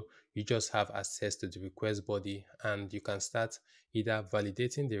passed. So you just have access to the request body, and you can start either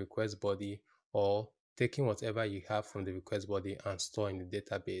validating the request body or taking whatever you have from the request body and store in the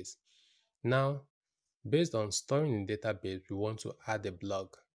database. Now, based on storing in the database, we want to add a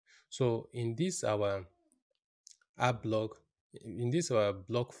blog. So in this our app blog, in this our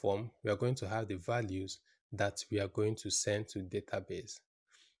blog form, we are going to have the values that we are going to send to database.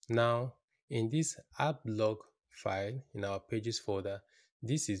 Now, in this app blog file in our pages folder,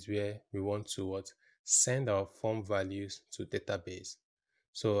 this is where we want to send our form values to database.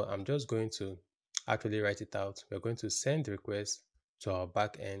 So I'm just going to actually write it out. We're going to send request to our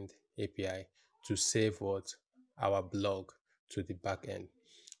backend API to save our blog to the backend.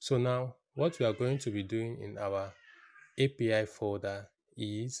 So now what we are going to be doing in our API folder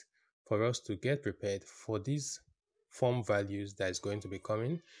is for us to get prepared for these form values that is going to be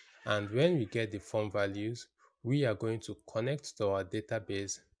coming. And when we get the form values, we are going to connect to our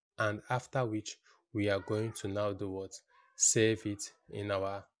database, and after which we are going to now do what? Save it in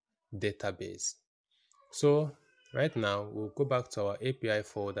our database. So right now we'll go back to our API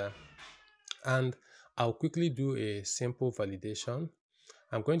folder, and I'll quickly do a simple validation.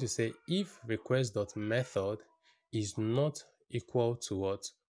 I'm going to say if request.method is not equal to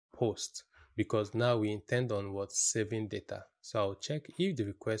post, because now we intend on saving data. So I'll check if the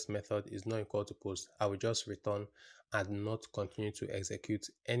request method is not equal to post. I will just return and not continue to execute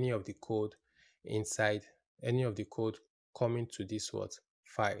any of the code inside, any of the code coming to this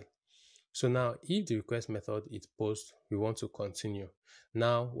file. So now if the request method is post, we want to continue.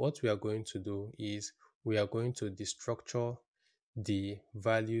 Now what we are going to do is we are going to destructure the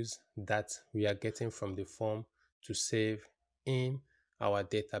values that we are getting from the form to save in our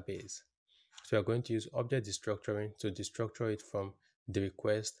database. So we are going to use object destructuring to destructure it from the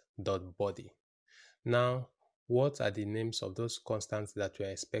request.body. Now, what are the names of those constants that we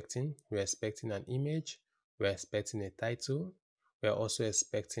are expecting? We are expecting an image, we are expecting a title, we are also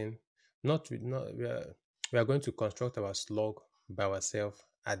expecting we are going to construct our slug by ourselves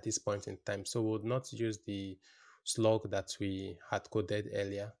at this point in time. So we would not use the slug that we had coded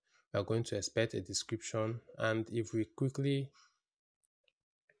earlier. We are going to expect a description, and if we quickly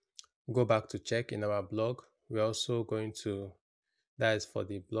go back to check in our blog, we're also going to, that is for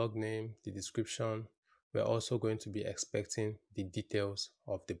the blog name, the description, we're also going to be expecting the details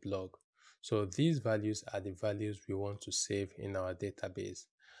of the blog. So these values are the values we want to save in our database.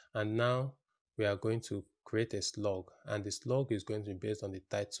 And now we are going to create a slug, and the slug is going to be based on the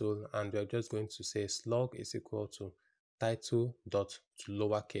title, and we're just going to say slug is equal to title dot to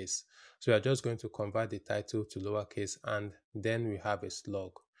lowercase. So we are just going to convert the title to lowercase, and then we have a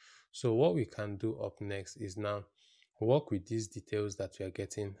slug. So what we can do up next is now work with these details that we are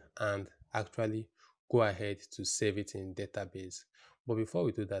getting and actually go ahead to save it in database. But before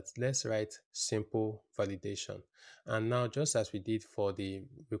we do that, let's write simple validation. And now, just as we did for the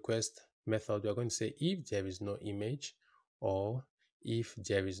request method, we're going to say if there is no image, or if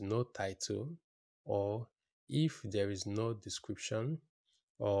there is no title, or if there is no description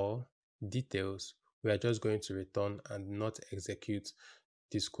or details, we are just going to return and not execute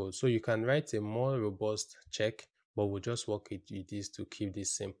this code. So you can write a more robust check, but we'll just work with this to keep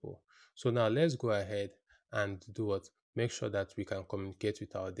this simple. So now let's go ahead and do what? Make sure that we can communicate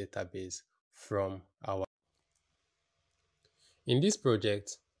with our database from our. In this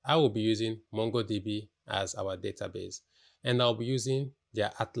project, I will be using MongoDB as our database, and I'll be using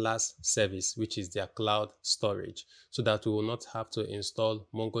their Atlas service, which is their cloud storage, so that we will not have to install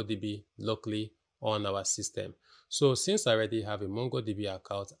MongoDB locally on our system. So since I already have a MongoDB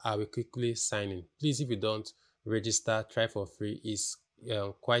account, I will quickly sign in. Please, if you don't register, try for free. It's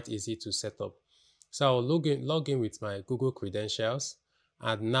quite easy to set up. So I'll log in with my Google credentials,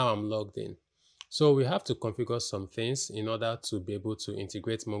 and now I'm logged in. So we have to configure some things in order to be able to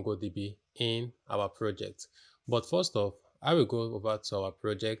integrate MongoDB in our project. But first off, I will go over to our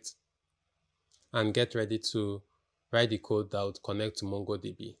project and get ready to write the code that would connect to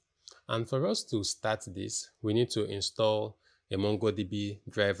MongoDB. And for us to start this, we need to install a MongoDB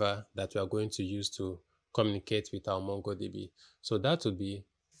driver that we are going to use to communicate with our MongoDB. So that would be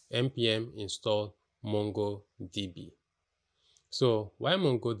npm install MongoDB. So while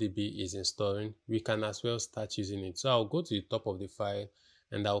MongoDB is installing, we can as well start using it. So I'll go to the top of the file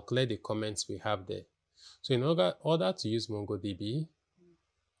and I'll clear the comments we have there. So in order to use MongoDB,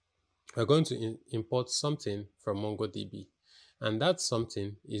 we're going to import something from MongoDB. And that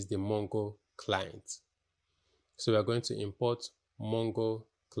something is the Mongo client. So we're going to import Mongo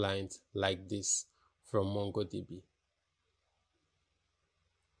client like this from MongoDB.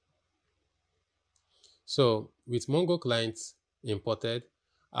 So with Mongo client imported,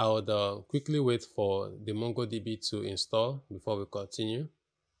 I would quickly wait for the MongoDB to install before we continue.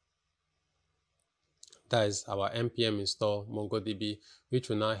 That is our npm install MongoDB, which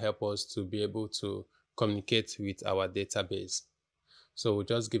will now help us to be able to communicate with our database. So we'll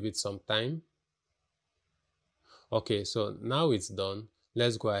just give it some time. Okay, so now it's done.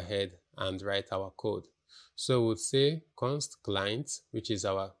 Let's go ahead and write our code. So we'll say const client, which is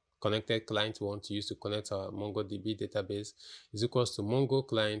our connected client we want to use to connect our MongoDB database, is equals to Mongo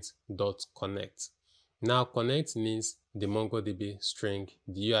client.connect. Now connect means the MongoDB string,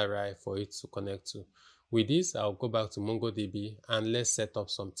 the URI for it to connect to. With this, I'll go back to MongoDB and let's set up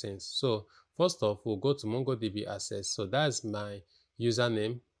some things. So first off, we'll go to MongoDB access. So that's my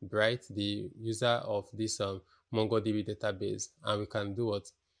username, Bright, the user of this MongoDB database, and we can do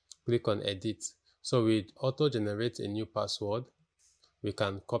what? Click on edit. So we auto-generate a new password. We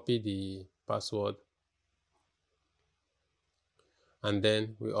can copy the password and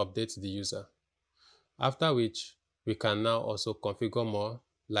then we update the user. After which, we can now also configure more,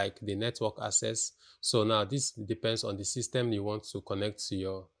 like the network access. So now this depends on the system you want to connect to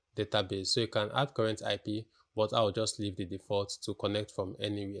your database. So you can add current IP, but I'll just leave the default to connect from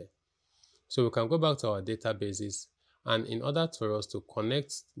anywhere. So we can go back to our databases, and in order for us to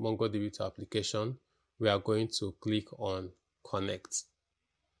connect MongoDB to application, we are going to click on connect.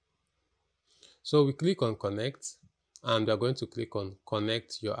 So we click on connect and we are going to click on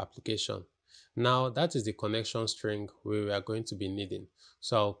connect your application. Now that is the connection string we are going to be needing.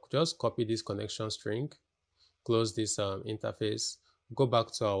 So I'll just copy this connection string, close this interface, go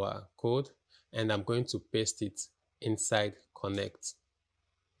back to our code, and I'm going to paste it inside connect.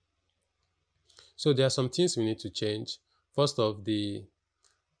 So there are some things we need to change. First off, the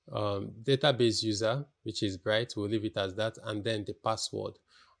database user, which is Bright, we'll leave it as that, and then the password,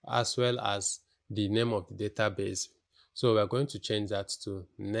 as well as the name of the database. So we're going to change that to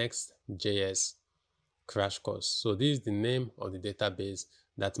Nextjs crash course. So this is the name of the database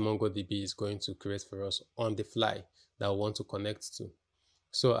that MongoDB is going to create for us on the fly that we want to connect to.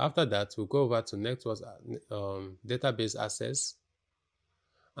 So after that, we'll go over to database access,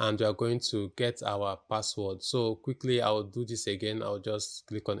 and we are going to get our password. So quickly, I'll do this again. I'll just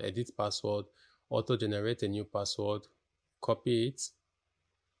click on edit password, auto-generate a new password, copy it,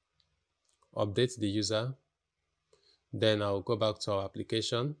 update the user. Then I'll go back to our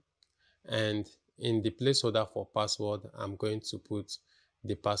application, and in the placeholder for password, I'm going to put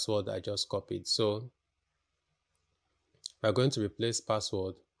the password I just copied. So we're going to replace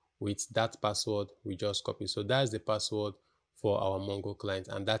password with that password we just copied. So that's the password for our Mongo client,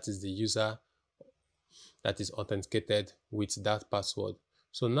 and that is the user that is authenticated with that password.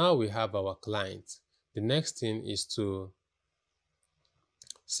 So now we have our client. The next thing is to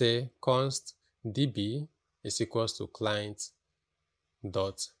say const db is equals to client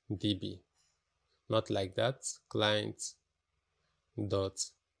dot db. Not like that, client dot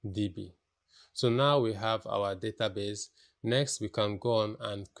db. So now we have our database. Next, we can go on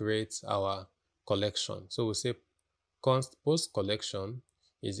and create our collection. So we say const post collection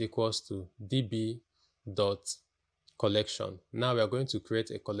is equals to db dot collection. Now we are going to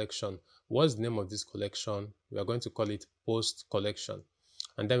create a collection. What's the name of this collection? We are going to call it post collection.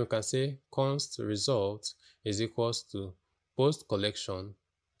 And then we can say const result is equals to post collection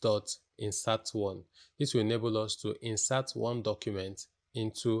dot insert one. This will enable us to insert one document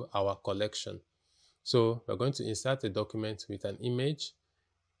into our collection. So we're going to insert a document with an image,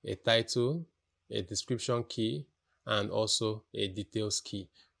 a title, a description key, and also a details key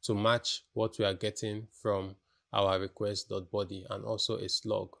to match what we are getting from our request.body, and also a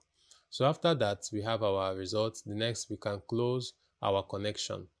slug. So after that, we have our results. The next, we can close our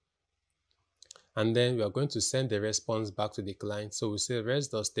connection. And then we are going to send the response back to the client. So we say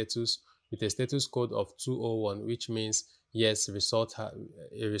res.status with a status code of 201, which means yes, a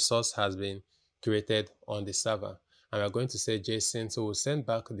resource has been created on the server. And we're going to say JSON. So we'll send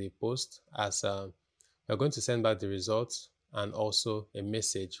back the post as we're going to send back the results and also a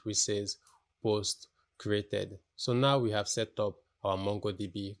message which says post created. So now we have set up our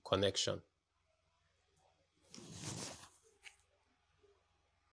MongoDB connection.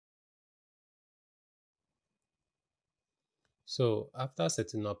 So after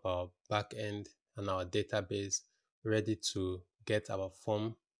setting up our backend and our database ready to get our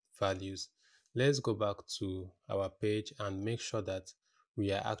form values, let's go back to our page and make sure that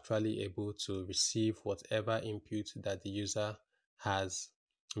we are actually able to receive whatever input that the user has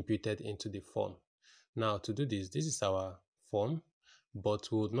imputed into the form. Now to do this, this is our form, but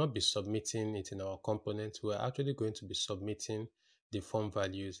we will not be submitting it in our component. We're actually going to be submitting the form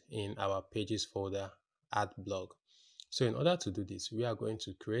values in our pages folder at blog. So in order to do this, we are going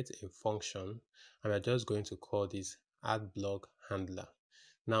to create a function, and we're just going to call this add blog handler.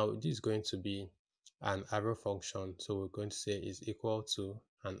 Now this is going to be an arrow function. So we're going to say is equal to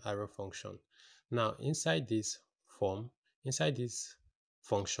an arrow function. Now inside this form, inside this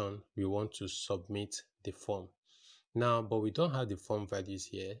function, we want to submit the form. Now, but we don't have the form values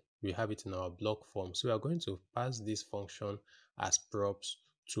here. We have it in our block form. So we are going to pass this function as props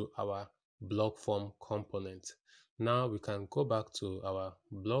to our block form component. Now we can go back to our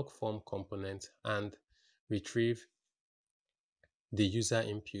block form component and retrieve the user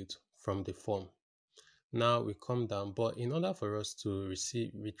input from the form. Now we come down, but in order for us to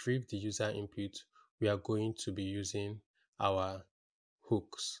retrieve the user input, we are going to be using our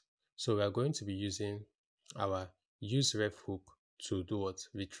hooks. So we are going to be using our useRef hook to do what?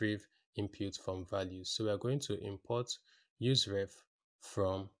 Retrieve input from values. So we are going to import useRef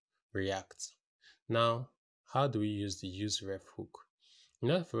from React. Now, how do we use the useRef hook?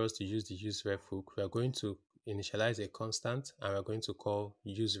 In order for us to use the useRef hook, we are going to initialize a constant, and we're going to call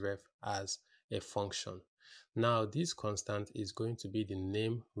useRef as a function. Now, this constant is going to be the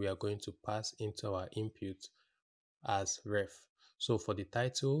name we are going to pass into our input as ref. So for the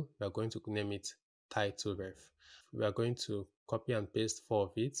title, we are going to name it title ref. We are going to copy and paste 4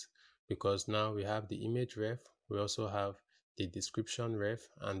 of it, because now we have the image ref, we also have the description ref,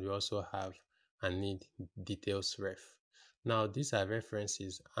 and we also have a need details ref. Now these are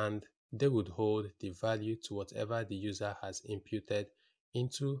references, and they would hold the value to whatever the user has imputed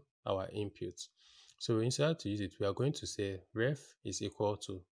into our input. So instead to use it, we are going to say ref is equal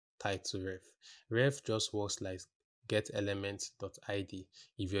to title ref. Ref just works like getElements.id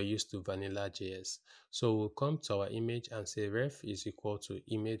if you're used to vanilla JS. So we'll come to our image and say ref is equal to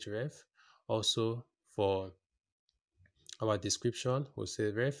image ref. Also for our description, we'll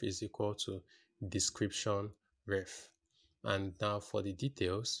say ref is equal to description ref. And now for the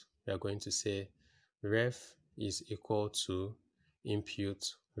details, we are going to say ref is equal to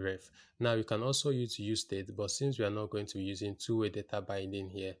input ref. Now you can also use useState, but since we are not going to be using two-way data binding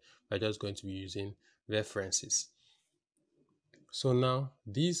here, we're just going to be using references. So now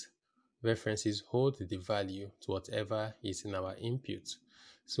these references hold the value to whatever is in our input.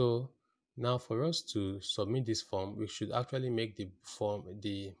 So now for us to submit this form, we should actually make the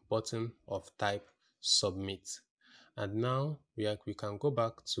button of type submit. And now we can go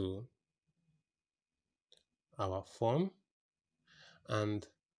back to our form, and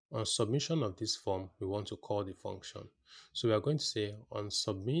on submission of this form, we want to call the function. So we are going to say on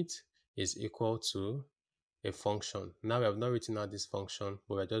submit is equal to a function. Now we have not written out this function,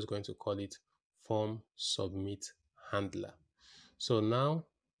 but we're just going to call it form submit handler. So now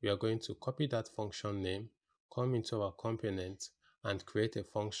we are going to copy that function name, come into our component, and create a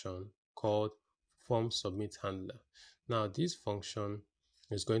function called form submit handler. Now this function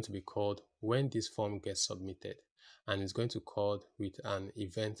is going to be called when this form gets submitted, and it's going to call with an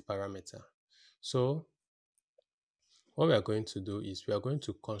event parameter. So what we are going to do is we are going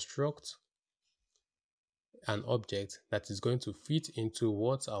to construct an object that is going to fit into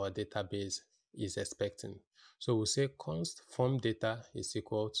what our database is expecting. So we'll say const form data is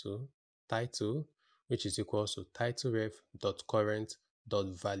equal to title, which is equal to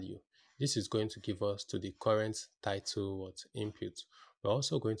titleref.current.value. This is going to give us to the current title input. We're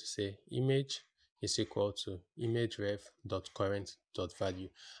also going to say image is equal to imageref.current.value.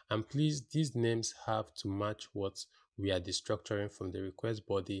 And please, these names have to match what we are destructuring from the request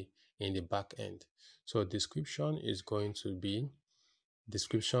body in the back end. So description is going to be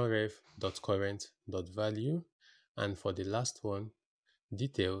descriptionref.current.value, and for the last one,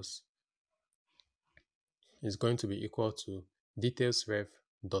 details is going to be equal to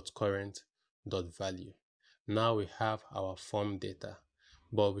detailsref.current.value. Now we have our form data,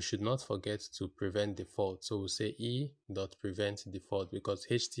 but we should not forget to prevent default. So we'll say e.prevent default because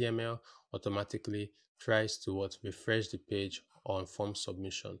HTML automatically tries to refresh the page on form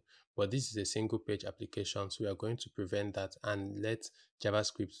submission. But this is a single page application, so we are going to prevent that and let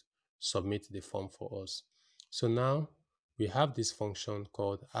JavaScript submit the form for us. So now we have this function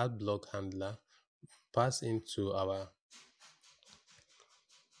called addBlockHandler pass into our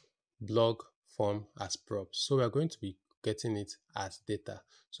blog form as props. So we are going to be getting it as data.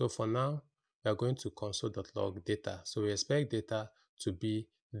 So for now, we are going to console.log data. So we expect data to be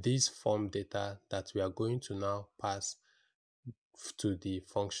this form data that we are going to now pass to the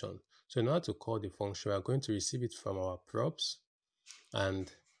function. So in order to call the function, we are going to receive it from our props, and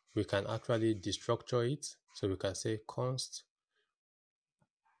we can actually destructure it. So we can say const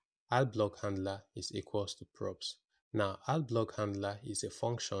addBlockHandler is equals to props. Now, addBlockHandler is a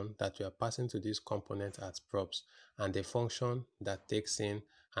function that we are passing to this component as props, and a function that takes in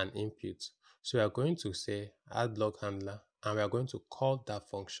an input. So we are going to say addBlockHandler, and we are going to call that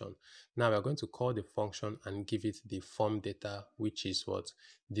function. Now we are going to call the function and give it the form data, which is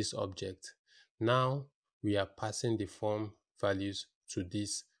this object. Now we are passing the form values to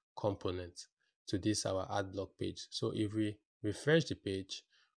this component, to this our addBlock page. So if we refresh the page,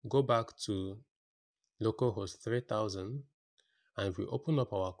 go back to localhost 3000, and if we open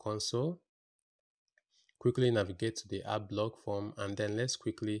up our console, quickly navigate to the app blog form, and then let's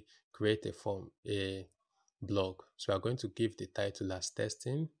quickly create a blog. So we are going to give the title as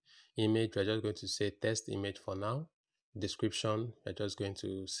testing. Image, we're just going to say test image for now. Description, we're just going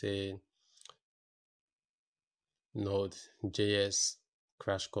to say node.js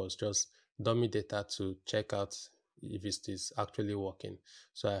crash course, just dummy data to check out if it is actually working.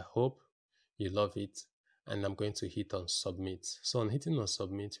 So I hope you love it, and I'm going to hit on submit. So on hitting on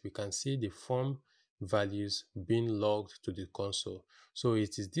submit, we can see the form values being logged to the console. So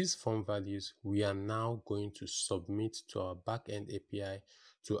it is these form values we are now going to submit to our backend API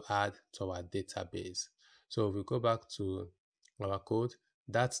to add to our database. So if we go back to our code,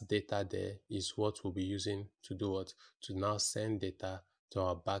 that data there is what we'll be using to do what? To now send data to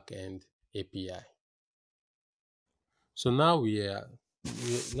our backend API. So now we are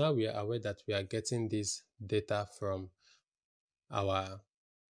aware that we are getting this data from our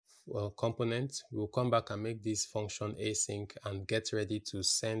component. We'll come back and make this function async and get ready to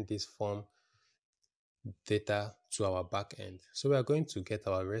send this form data to our backend. So we are going to get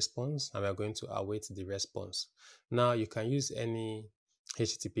our response, and we are going to await the response. Now you can use any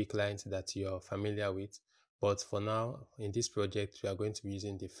HTTP client that you're familiar with, but for now in this project we are going to be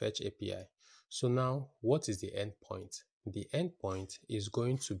using the fetch API. So now what is the endpoint? The endpoint is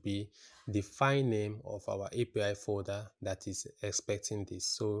going to be the file name of our API folder that is expecting this.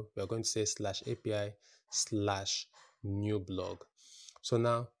 So we are going to say /API/new blog. So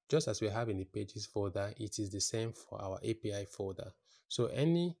now, just as we have in the pages folder, it is the same for our API folder. So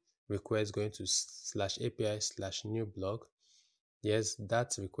any request going to /API/new blog, yes,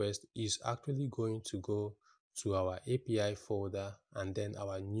 that request is actually going to go to our API folder and then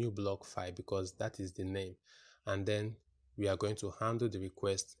our new blog file, because that is the name. And then we are going to handle the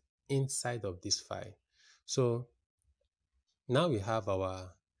request inside of this file. So now we have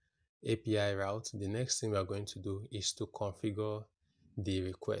our API route. The next thing we are going to do is to configure the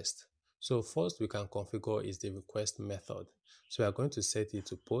request. So first we can configure is the request method. So we are going to set it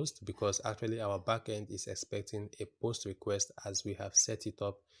to post because actually our backend is expecting a post request as we have set it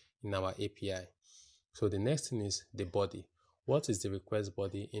up in our API. So the next thing is the body. What is the request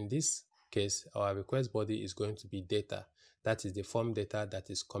body? In this case, our request body is going to be data. That is the form data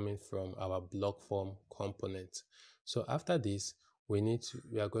that is coming from our block form component. So after this, we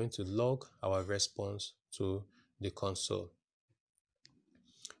are going to log our response to the console.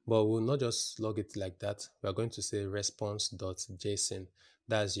 But we'll not just log it like that. We are going to say response.json.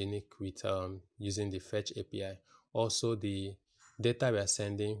 That's unique with using the fetch API. Also, the data we are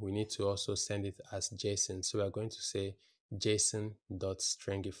sending, we need to also send it as JSON. So we are going to say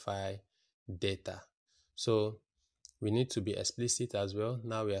json.stringify data. So we need to be explicit as well.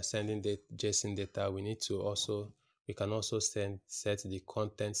 Now we are sending the JSON data. We can also set the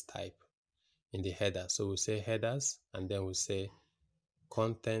content type in the header. So we'll say headers, and then we'll say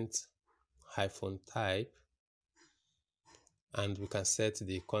content -type, and we can set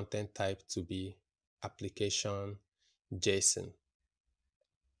the content type to be application JSON,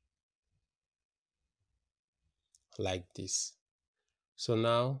 like this. So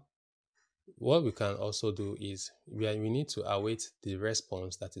now what we can also do is we need to await the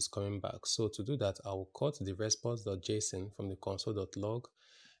response that is coming back. So to do that, I will cut the response.json from the console.log,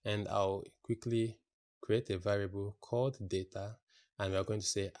 and I'll quickly create a variable called data, and we're going to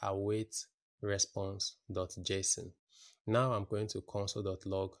say await response.json. Now I'm going to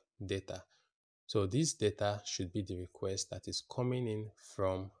console.log data. So this data should be the request that is coming in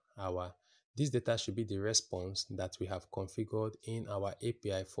from this data should be the response that we have configured in our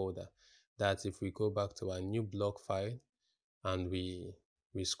API folder. That if we go back to our new block file and we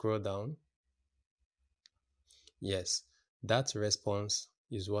scroll down, yes, that response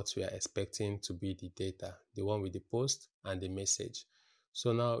is what we are expecting to be the data, the one with the post and the message.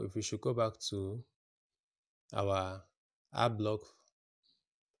 So now if we should go back to our app block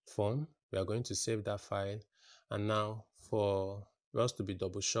form, we are going to save that file, and now for us to be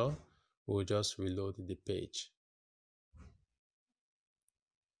double sure, we'll just reload the page.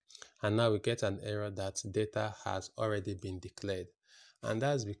 And now we get an error that data has already been declared, and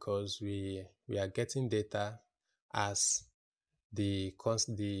that's because we are getting data as the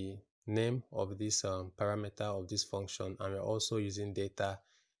name of this parameter of this function, and we're also using data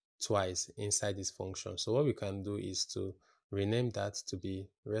twice inside this function. So what we can do is to rename that to be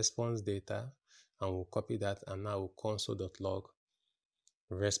response data, and we'll copy that, and now we'll console.log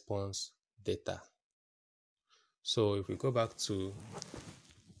response data. So if we go back to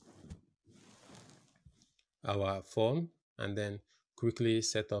our form and then quickly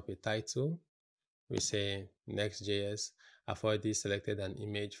set up a title, we say Nextjs. I've already selected an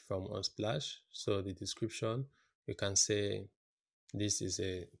image from Unsplash. So the description, we can say this is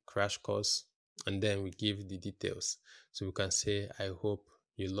a crash course, and then we give the details. So we can say, I hope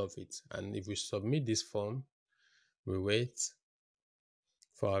you love it. And if we submit this form, we wait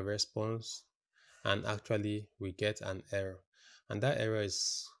for our response, and actually we get an error. And that error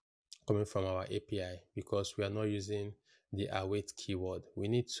is coming from our API because we are not using the await keyword. We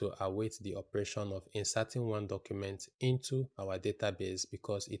need to await the operation of inserting one document into our database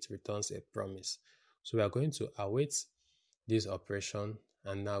because it returns a promise. So we are going to await this operation,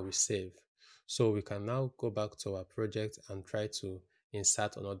 and now we save. So we can now go back to our project and try to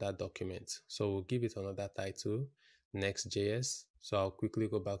insert another document. So we'll give it another title, Nextjs. So I'll quickly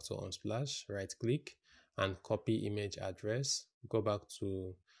go back to Unsplash, right click and copy image address, go back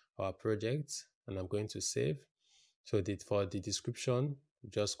to our project, and I'm going to save. So for the description,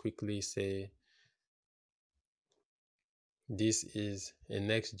 just quickly say this is a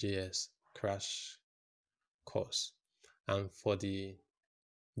Nextjs crash course. And for the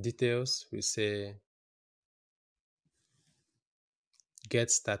details, we say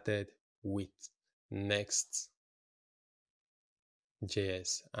get started with Nextjs,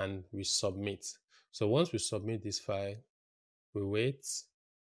 and we submit. So once we submit this file, we wait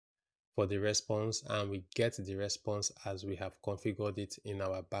for the response, and we get the response as we have configured it in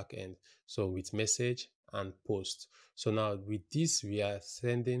our backend. So with message and post. So now with this, we are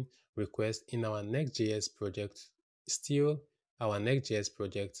sending requests in our Nextjs project, still our Nextjs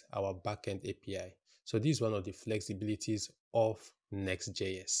project, our backend API. So this is one of the flexibilities of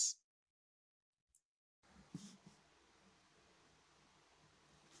Nextjs.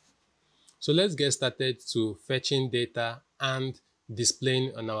 So let's get started to fetching data and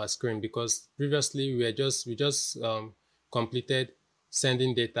displaying on our screen, because previously we just completed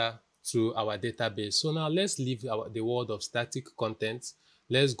sending data to our database. So now let's leave the world of static content.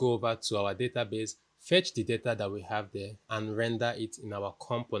 Let's go over to our database, fetch the data that we have there, and render it in our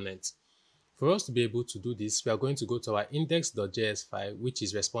component. For us to be able to do this, we are going to go to our index.js file, which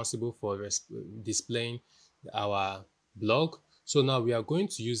is responsible for displaying our blog. So now we are going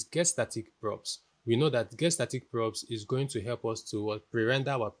to use getStaticProps. We know that getStaticProps is going to help us to pre-render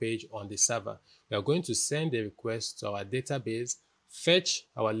our page on the server. We are going to send a request to our database, fetch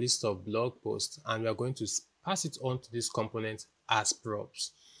our list of blog posts, and we are going to pass it on to this component as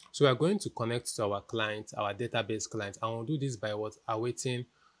props. So we are going to connect to our client, our database client, and we'll do this by awaiting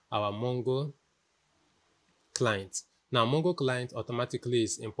our Mongo client. Now, Mongo client automatically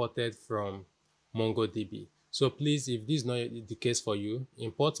is imported from MongoDB. So please, if this is not the case for you,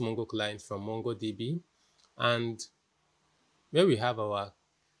 import Mongo client from MongoDB. And where we have our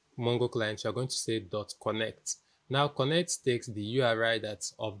Mongo client, we are going to say .connect. Now, connect takes the URI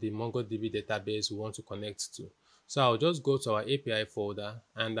that's of the MongoDB database we want to connect to. So I'll just go to our API folder,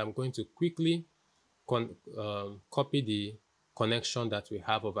 and I'm going to quickly copy the connection that we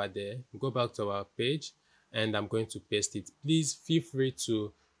have over there, go back to our page, and I'm going to paste it. Please feel free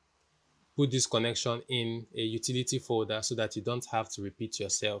to put this connection in a utility folder so that you don't have to repeat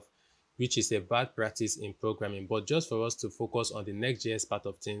yourself, which is a bad practice in programming. But just for us to focus on the Nextjs part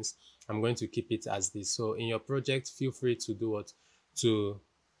of things, I'm going to keep it as this. So in your project, feel free to do what? To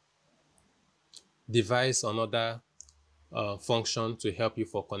devise another function to help you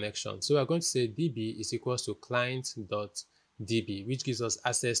for connection. So we're going to say db is equals to client.db, which gives us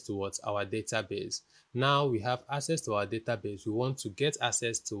access to what? Our database. Now we have access to our database. We want to get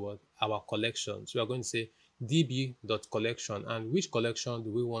access to what? Our collection. So we're going to say db.collection. And which collection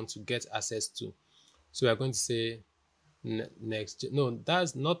do we want to get access to? So we're going to say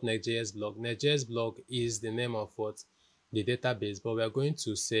that's not Nextjs blog. Nextjs blog is the name of what? The database, but we're going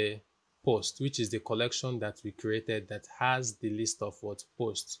to say post, which is the collection that we created that has the list of what?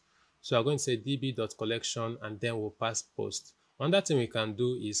 Posts. So I'm going to say db.collection, and then we'll pass post. Another thing we can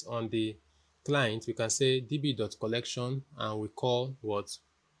do is on the client, we can say db.collection, and we call what?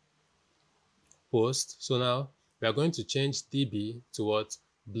 Post. So now we are going to change db to what?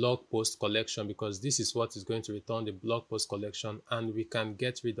 Blog post collection, because this is what is going to return the blog post collection, and we can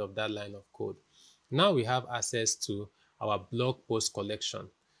get rid of that line of code. Now we have access to our blog post collection.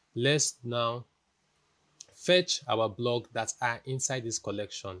 Let's now fetch our blog that are inside this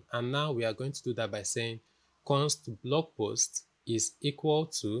collection. And now we are going to do that by saying const blog post is equal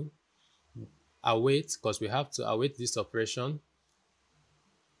to await, because we have to await this operation.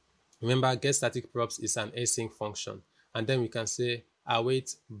 Remember, getStaticProps is an async function. And then we can say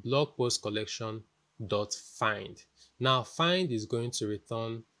await blog post collection dot find. Now find is going to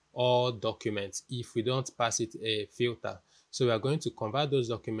return all documents if we don't pass it a filter. So we are going to convert those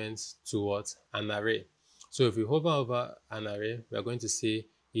documents to what? An array. So if we hover over an array, we are going to see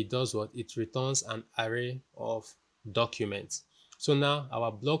it does what? It returns an array of documents. So now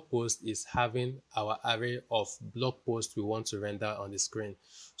our blog post is having our array of blog posts we want to render on the screen.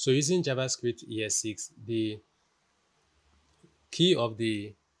 So using JavaScript ES6, the key of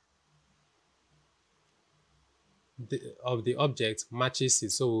the object matches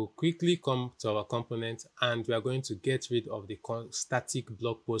it. So we'll quickly come to our component, and we are going to get rid of the static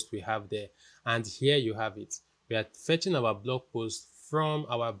blog post we have there. And here you have it. We are fetching our blog post from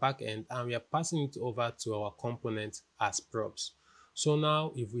our backend, and we are passing it over to our component as props. So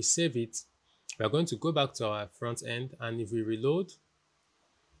now if we save it, we are going to go back to our front end, and if we reload,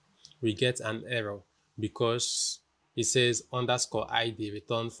 we get an error because it says _ID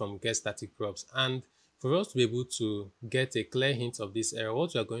returned from getStaticProps. And for us to be able to get a clear hint of this error,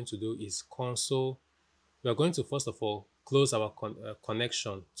 what we are going to do is console. We are going to first of all close our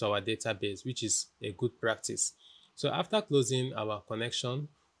connection to our database, which is a good practice. So after closing our connection,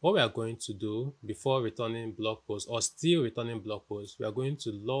 what we are going to do before returning blog post, or still returning blog post, we are going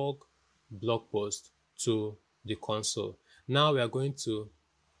to log blog post to the console. Now we are going to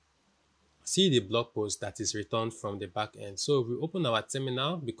see the blog post that is returned from the backend. So we open our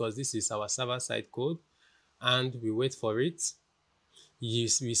terminal, because this is our server-side code, and we wait for it. We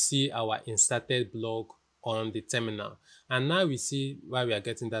see our inserted blog on the terminal. And now we see why we are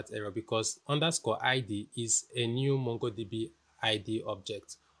getting that error, because _ID is a new MongoDB ID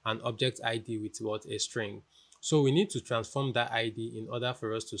object, an object ID with what? A string. So we need to transform that ID in order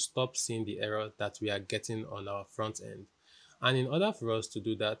for us to stop seeing the error that we are getting on our front end. And in order for us to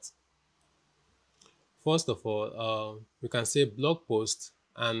do that, first of all, we can say blog post,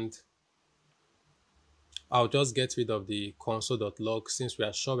 and I'll just get rid of the console.log since we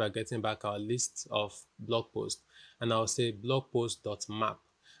are sure we are getting back our list of blog posts. And I'll say blog post.map.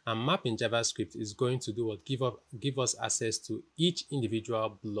 And map in JavaScript is going to do what? Give us access to each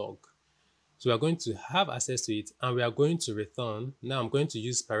individual blog. So we are going to have access to it, and we are going to return. Now I'm going to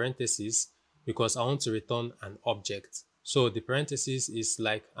use parentheses because I want to return an object. So the parenthesis is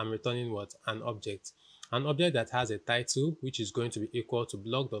like I'm returning what? An object. An object that has a title, which is going to be equal to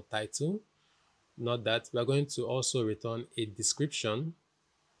blog.title. Not that. We are going to also return a description,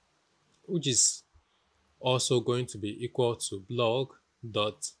 which is also going to be equal to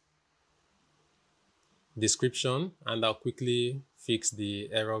blog.description. And I'll quickly fix the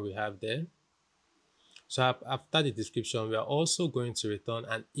error we have there. So after the description, we are also going to return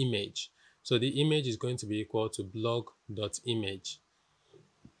an image. So the image is going to be equal to blog.image.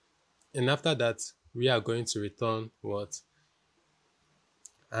 And after that, we are going to return what?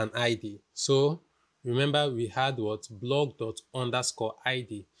 An ID. So remember we had what?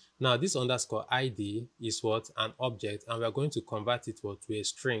 blog._id. Now this underscore ID is what? An object, and we are going to convert it what? To a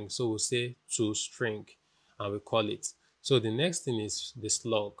string. So we'll say to string and we call it. So the next thing is the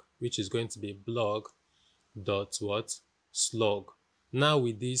slug, which is going to be blog dot what? Slug. Now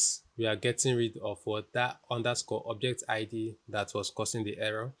with this, we are getting rid of what? That underscore object ID that was causing the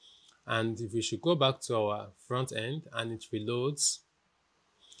error. And if we should go back to our front end and it reloads,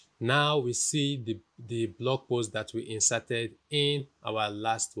 now we see the blog post that we inserted in our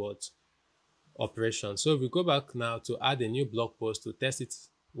last what? Operation. So if we go back now to add a new blog post to test it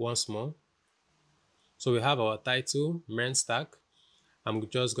once more. So we have our title, main stack. I'm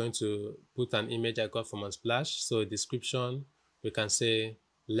just going to put an image I got from Unsplash. So description, we can say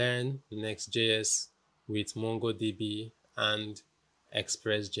learn Nextjs with MongoDB and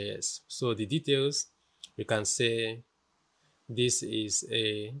Expressjs. So the details, we can say this is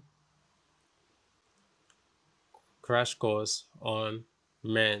a crash course on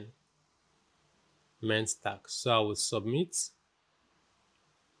main stack. So I will submit.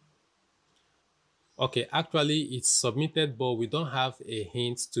 Okay, actually it's submitted, but we don't have a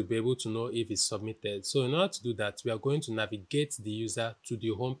hint to be able to know if it's submitted. So in order to do that, we are going to navigate the user to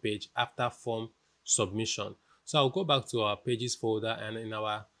the home page after form submission. So I'll go back to our pages folder, and in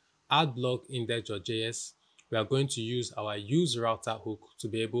our add blog index.js, we are going to use our use router hook to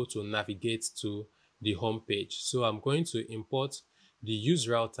be able to navigate to the home page. So I'm going to import the use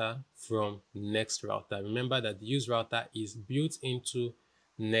router from next router. Remember that the use router is built into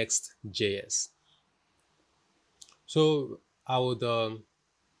Nextjs. So I would,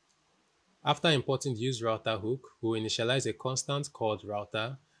 after importing the use router hook, we will initialize a constant called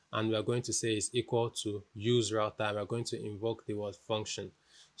router, and we are going to say is equal to use router, and we are going to invoke the word function.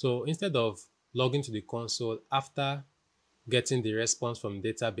 So instead of logging to the console after getting the response from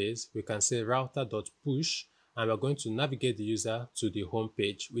database, we can say router.push, and we're going to navigate the user to the home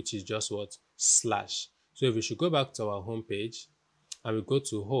page, which is just what? Slash. So if we should go back to our home page and we go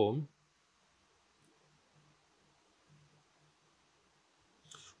to home,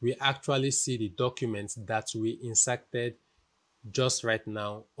 we actually see the document that we inserted just right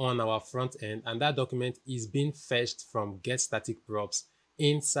now on our front end, and that document is being fetched from getStaticProps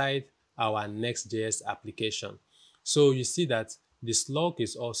inside our Nextjs application. So you see that the slug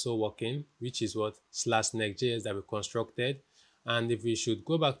is also working, which is what? /Nextjs that we constructed. And if we should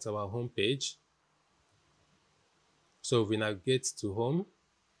go back to our home page, so we navigate to home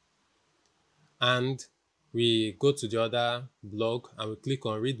and we go to the other blog and we click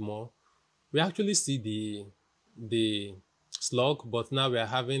on read more, we actually see the slug, but now we are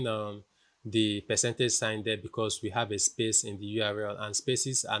having the percentage sign there because we have a space in the URL, and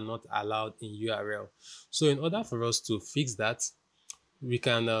spaces are not allowed in URL. So in order for us to fix that, we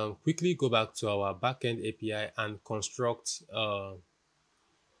can quickly go back to our backend API and construct our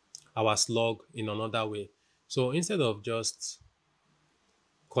slug in another way. So instead of just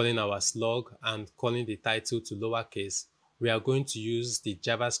calling our slug and calling the title to lowercase, we are going to use the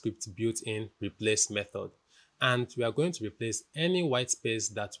JavaScript built-in replace method. And we are going to replace any white space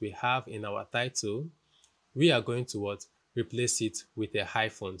that we have in our title. We are going to what? Replace it with a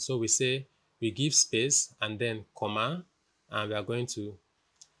hyphen. So we say we give space and then comma, and we are going to,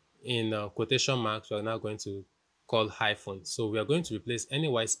 in quotation marks, we are now going to call hyphen. So we are going to replace any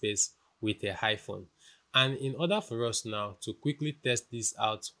white space with a hyphen. And in order for us now to quickly test this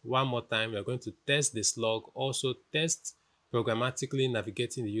out one more time, we are going to test the slug, also test programmatically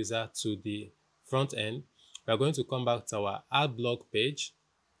navigating the user to the front end. We are going to come back to our add blog page,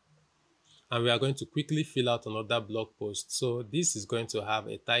 and we are going to quickly fill out another blog post. So this is going to have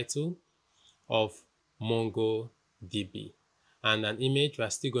a title of MongoDB and an image. We are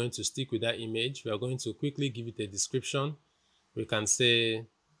still going to stick with that image. We are going to quickly give it a description. We can say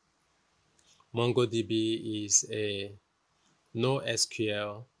MongoDB is a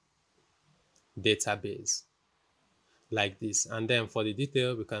no-sql database, like this. And then for the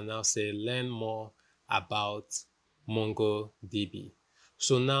detail, we can now say learn more about MongoDB.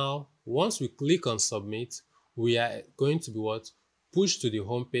 So now, once we click on submit, we are going to be pushed to the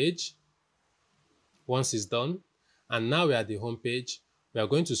home page once it's done. And now we are at the home page. We are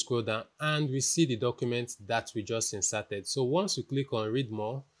going to scroll down and we see the document that we just inserted. So once we click on read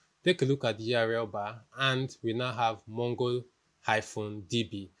more, take a look at the URL bar and we now have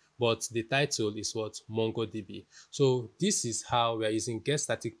mongo-db, but the title is MongoDB. So this is how we are using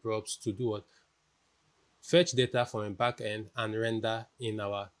getStaticProps to do fetch data from a backend and render in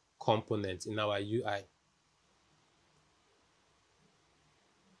our component, in our UI.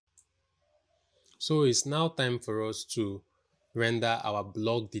 So it's now time for us to render our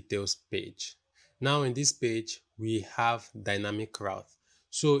blog details page. Now in this page, we have dynamic route.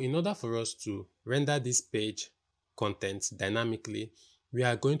 So in order for us to render this page content dynamically, we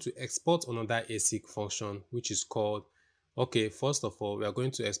are going to export another async function, which is called, first of all, we are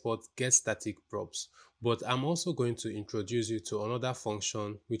going to export getStaticProps, but I'm also going to introduce you to another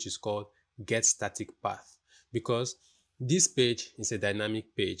function, which is called getStaticPath, because this page is a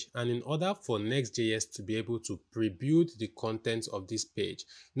dynamic page, and in order for Next.js to be able to pre-build the content of this page,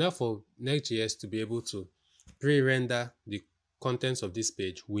 now for Next.js to be able to pre-render the contents of this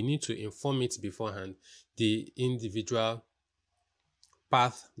page, we need to inform it beforehand the individual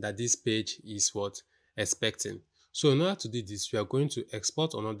path that this page is expecting. So in order to do this, we are going to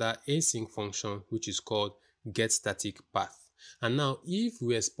export another async function, which is called getStaticPath. And now if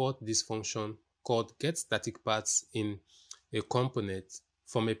we export this function called getStaticPaths in a component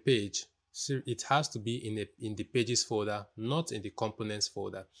from a page, so it has to be in the pages folder, not in the components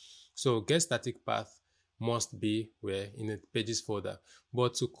folder. So getStaticPath must be in the pages folder.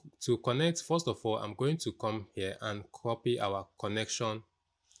 But to connect, first of all, I'm going to come here and copy our connection.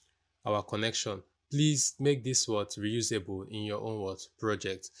 Please make this reusable in your own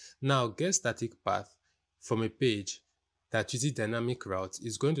project. Now getStaticPath from a page that uses dynamic route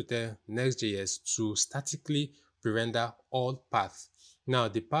is going to tell Next.js to statically pre-render all paths. Now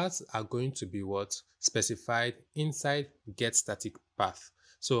the paths are going to be specified inside getStaticPath.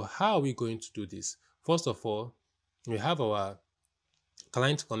 So how are we going to do this? First of all, we have our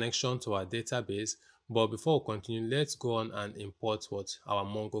client connection to our database, but before we continue, let's go on and import our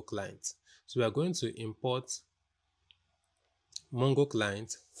Mongo client. So we are going to import Mongo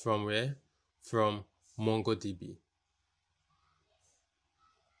client from where? From MongoDB.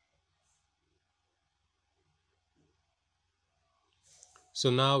 So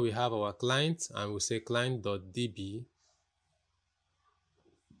now we have our client, and we'll say client.db.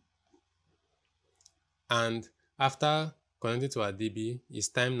 And after connecting to our DB, it's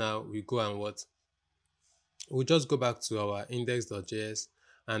time now we go and we'll just go back to our index.js,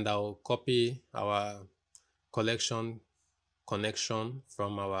 and I'll copy our collection connection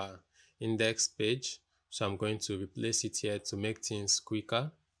from our index page. So I'm going to replace it here to make things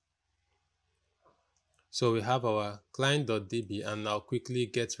quicker. So we have our client.db, and I'll quickly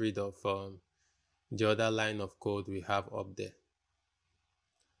get rid of the other line of code we have up there.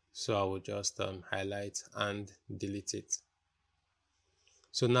 So I will just highlight and delete it.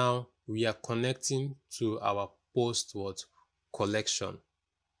 So now we are connecting to our post collection.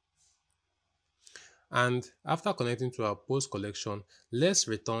 And after connecting to our post collection, let's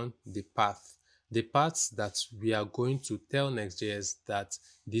return the path. The paths that we are going to tell Next.js that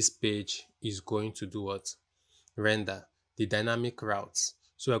this page is going to do render, the dynamic routes.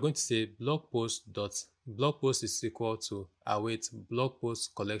 So we're going to say blog post is equal to await blog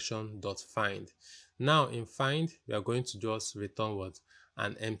post collection dot find. Now in find, we are going to just return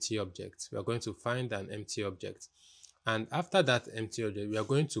an empty object. We are going to find an empty object. And after that empty object, we are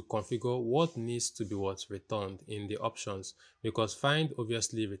going to configure what needs to be returned in the options, because find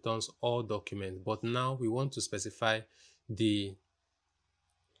obviously returns all documents, but now we want to specify the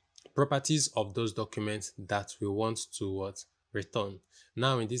properties of those documents that we want to return.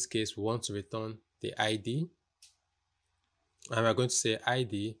 Now in this case, we want to return the ID, and we're going to say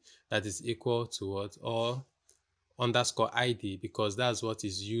ID that is equal to or underscore ID, because that's what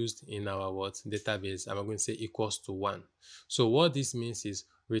is used in our database, and we're going to say equals to 1. So what this means is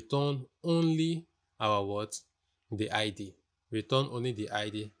return only our the ID. Return only the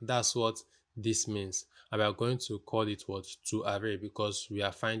ID. That's what this means. And we are going to call it to array, because we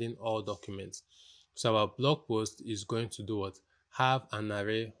are finding all documents. So our blog post is going to do have an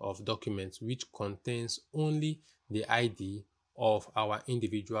array of documents which contains only the ID of our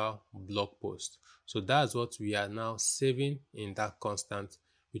individual blog post. So that's what we are now saving in that constant,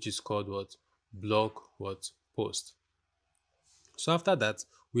 which is called blog post. So after that,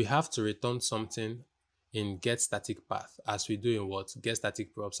 we have to return something in getStaticPath, as we do in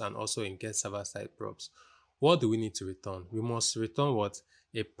getStaticProps and also in getServerSideProps. what do we need to return? We must return what?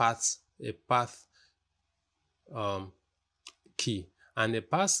 A path key. And a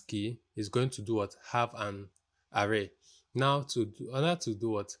path key is going to do what? Have an array. Now, in order to do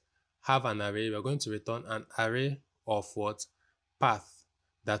what? Have an array, we're going to return an array of what? Path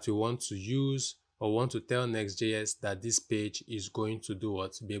that we want to use or want to tell Nextjs that this page is going to do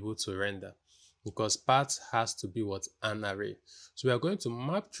what? Be able to render. Because path has to be what? An array. So we are going to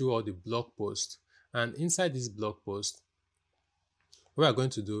map through all the blog posts, and inside this blog post, what we are going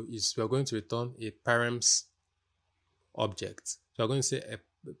to do is we are going to return a params object. So we're going to say a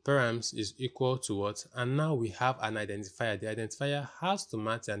params is equal to what? And now we have an identifier. The identifier has to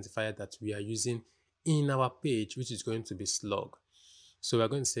match the identifier that we are using in our page, which is going to be slug. So we're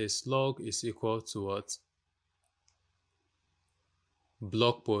going to say slug is equal to what?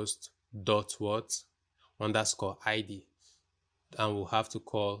 Blog post dot what? Underscore ID. And we'll have to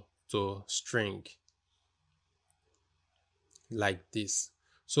call to string like this.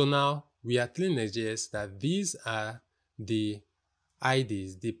 So now we are telling Nextjs that these are the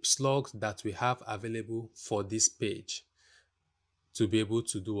IDs, the slugs that we have available for this page to be able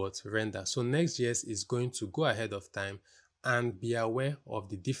to do what? Render. So Nextjs is going to go ahead of time and be aware of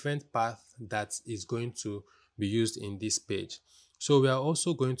the different path that is going to be used in this page. So we are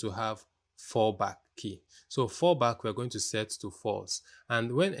also going to have fallback key. So fallback we're going to set to false.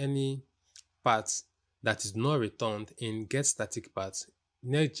 And when any path that is not returned in getStaticPath,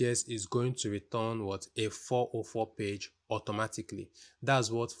 Nextjs is going to return what? A 404 page automatically.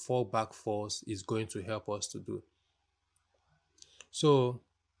 That's what fallback false is going to help us to do. So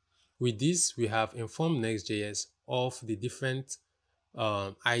with this, we have informed Nextjs of the different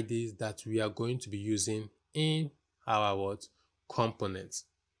IDs that we are going to be using in our what? Components.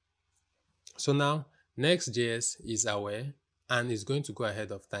 So now Nextjs is aware and is going to go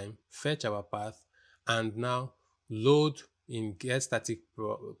ahead of time, fetch our path, and now load in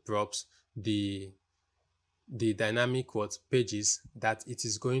getStaticProps the dynamic what? Pages that it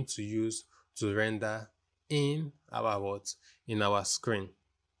is going to use to render in our what? In our screen.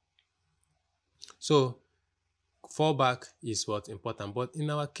 So fallback is what? Important, but in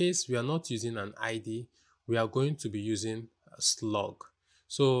our case we are not using an ID, we are going to be using a slug.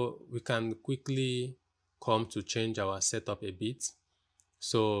 So we can quickly come to change our setup a bit.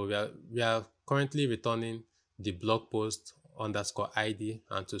 So we are currently returning the blog post underscore ID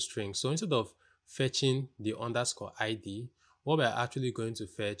and to string. So instead of fetching the underscore ID, what we're actually going to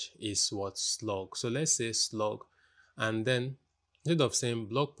fetch is what? Slug. So let's say slug, and then instead of saying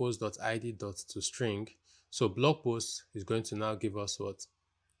blog post.id.toString, so blog post is going to now give us what?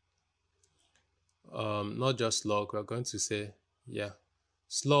 Not just slug, we're going to say, yeah,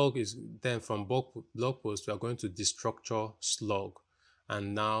 slug is then from blog post, we are going to destructure slug.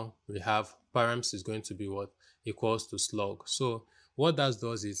 And now we have params is going to be what? Equals to slug. So what that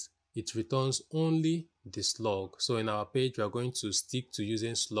does is it returns only the slug. So in our page, we are going to stick to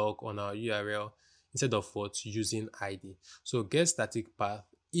using slug on our URL instead of what? Using ID. So getStaticPath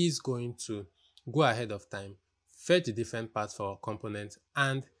is going to go ahead of time, fetch the different paths for our component,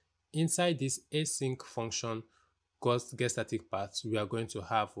 and inside this async function getStaticPath, we are going to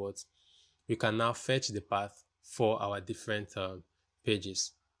have what? We can now fetch the path for our different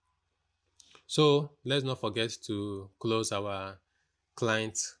pages. So let's not forget to close our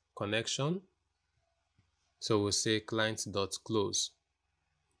client connection. So we'll say client.close.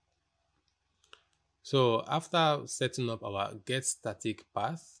 So after setting up our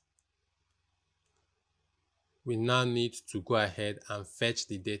getStaticPath, we now need to go ahead and fetch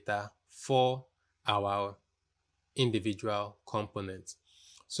the data for our individual components.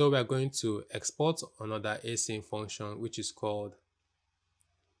 So we are going to export another async function, which is called,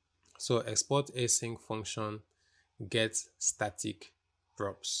 so export async function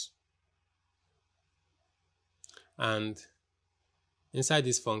getStaticProps. And inside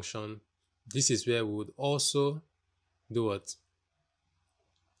this function, this is where we would also do what?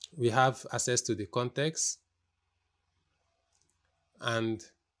 We have access to the context, and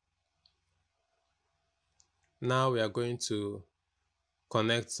now we are going to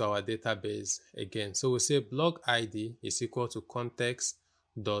connect to our database again. So we'll say blog ID is equal to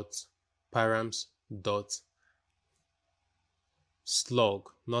context.params.slug,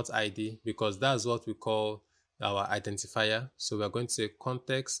 not ID, because that's what we call our identifier. So we're going to say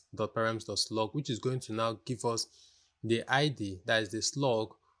context.params.slug, which is going to now give us the ID, that is the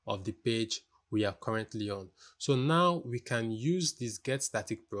slug of the page we are currently on. So now we can use this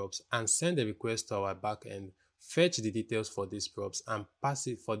getStaticProps and send a request to our backend, fetch the details for these props and pass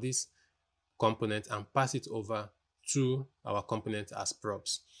it for this component and pass it over to our component as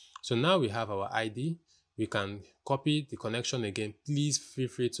props. So now we have our ID. we can copy the connection again. Please feel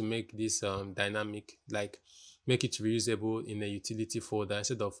free to make this dynamic, like make it reusable in a utility folder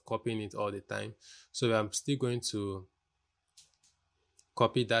instead of copying it all the time. So I'm still going to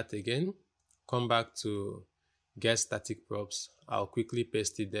copy that again, come back to get static props. I'll quickly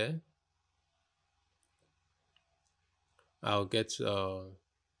paste it there. I'll get,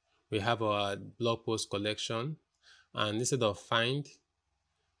 we have our blog post collection, and instead of find,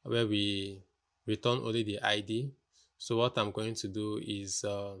 where we return only the ID, so what I'm going to do is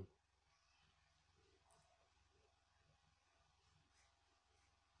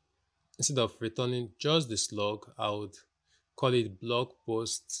instead of returning just the slug, I would call it blog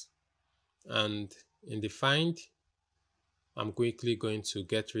posts, and in the find, I'm quickly going to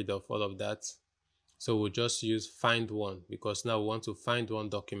get rid of all of that. So we'll just use find one, because now we want to find one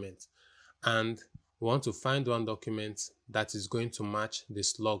document, and we want to find one document that is going to match the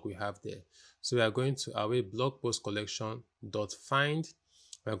slug we have there. So we are going to our blog post collection dot find.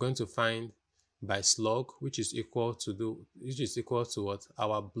 We are going to find by slug, which is equal to what?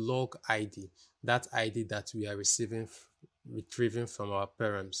 Our blog ID, that ID that we are retrieving from our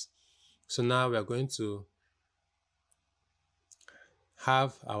params. So now we are going to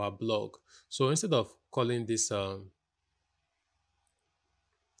have our blog. So instead of calling this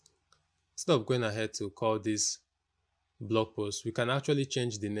instead of going ahead to call this blog post, we can actually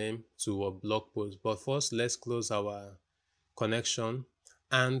change the name to a blog post. But first, let's close our connection,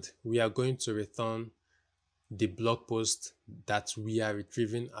 and we are going to return the blog post that we are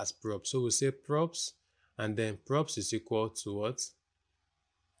retrieving as props. So we'll say props, and then props is equal to what?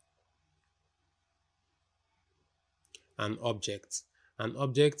 An object. An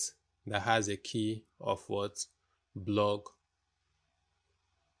object that has a key of what? Blog.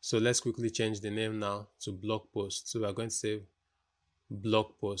 So let's quickly change the name now to blog post. So we're going to say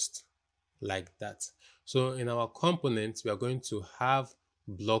blog post like that. So in our components, we are going to have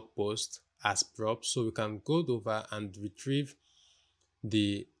blog post as prop, so we can go over and retrieve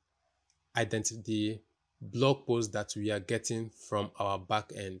the identity blog post that we are getting from our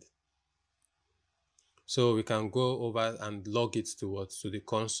backend. So we can go over and log it to what? To the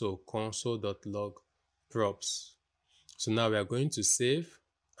console.log props. So now we are going to save,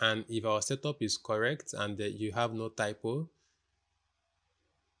 and if our setup is correct and you have no typo,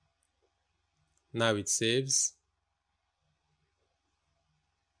 now it saves.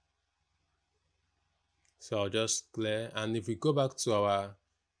 So I'll just clear, and if we go back to our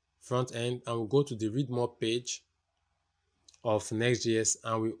front end and we go to the read more page of Nextjs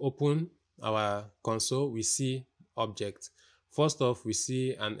and we open our console, we see object. First off, we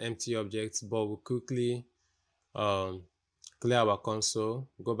see an empty object, but we'll quickly clear our console,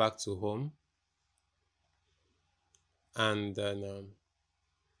 go back to home, and then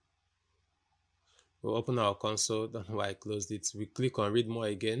we'll open our console. Don't know why I closed it. We click on read more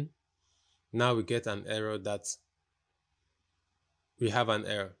again. Now we get an error that we have an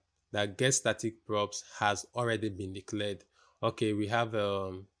error that get static props has already been declared. Okay, we have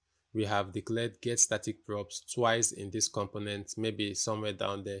declared get static props twice in this component, maybe somewhere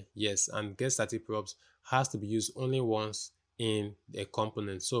down there. Yes, and get static props has to be used only once in a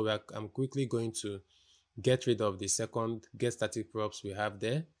component. So I'm quickly going to get rid of the second get static props we have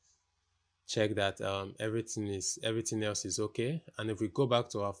there. Check that everything else is okay. And if we go back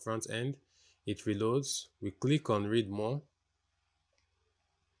to our front end, it reloads. We click on read more.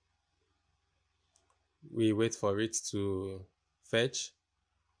 We wait for it to fetch.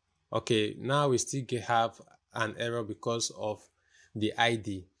 Okay, now we still have an error because of the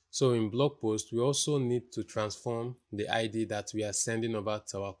ID. So in blog post, we also need to transform the ID that we are sending over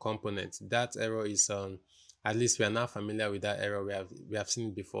to our component. That error is at least we are now familiar with that error. We have seen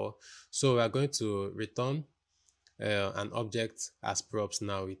it before. So we are going to return an object as props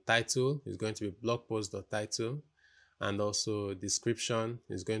now. With title is going to be blog post.title, and also description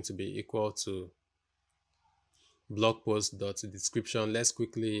is going to be equal to blog post.description. Let's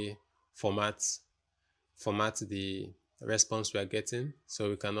quickly format the response we are getting. So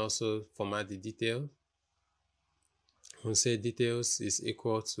we can also format the detail. We'll say details is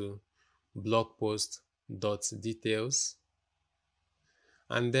equal to blog post.details,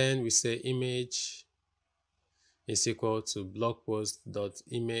 and then we say image is equal to blog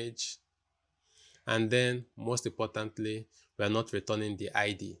post.image, and then most importantly, we are not returning the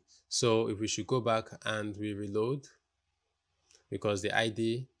ID. So if we should go back and we reload, because the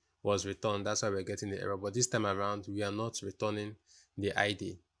ID was returned, that's why we're getting the error. But this time around, we are not returning the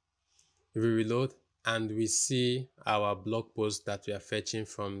ID. If we reload and we see our blog post that we are fetching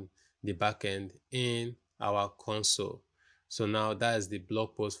from the backend in our console. So now that is the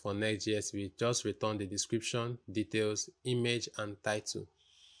blog post for Nextjs. We just return the description, details, image, and title.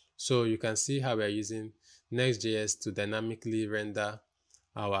 So you can see how we are using Nextjs to dynamically render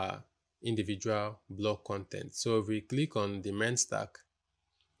our individual blog content. So if we click on the main stack,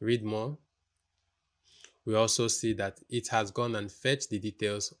 read more, we also see that it has gone and fetched the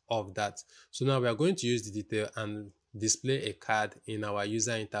details of that. So now we are going to use the detail and display a card in our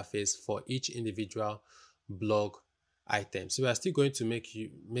user interface for each individual blog item. So we are still going to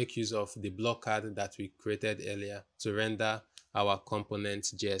make use of the blog card that we created earlier to render our component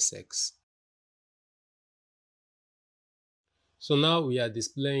JSX. So now we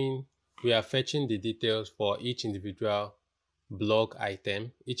are fetching the details for each individual blog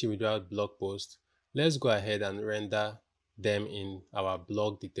item, each individual blog post. Let's go ahead and render them in our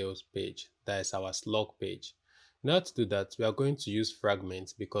blog details page. That is our slug page. Now to do that, we are going to use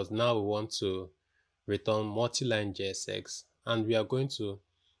fragments because now we want to return multi-line JSX, and we are going to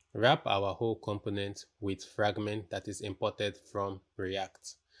wrap our whole component with fragment that is imported from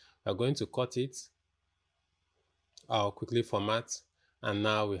React. We are going to cut it. I'll quickly format, and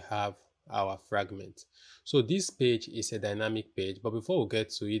now we have our fragment. So this page is a dynamic page, but before we get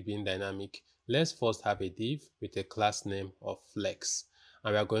to it being dynamic, let's first have a div with a class name of flex,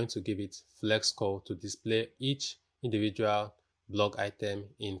 and we are going to give it flex call to display each individual blog item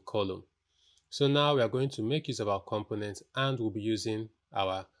in column. So now we are going to make use of our components, and we'll be using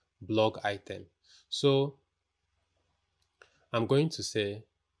our blog item. So I'm going to say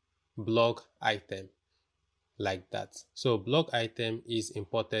blog item like that. So blog item is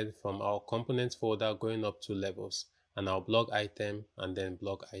imported from our components folder going up 2 levels, and our blog item and then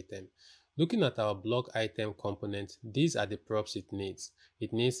blog item. Looking at our blog item component, these are the props it needs.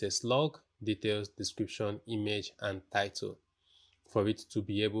 It needs a slug, details, description, image, and title for it to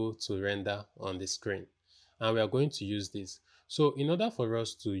be able to render on the screen. And we are going to use this. So in order for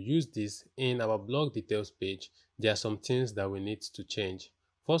us to use this in our blog details page, there are some things that we need to change.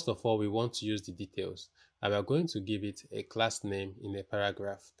 First of all, we want to use the details, and we are going to give it a class name in a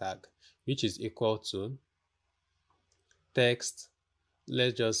paragraph tag, which is equal to text.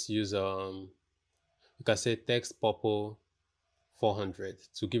 Let's just use you can say text purple 400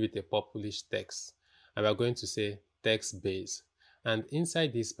 to give it a purplish text, and we are going to say text base. And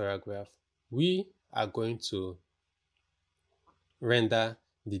inside this paragraph, we are going to render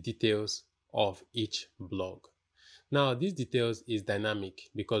the details of each blog. Now, this details is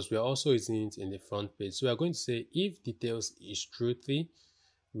dynamic because we are also using it in the front page. So we are going to say if details is truthy,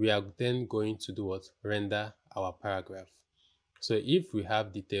 we are then going to do what? Render our paragraph. So if we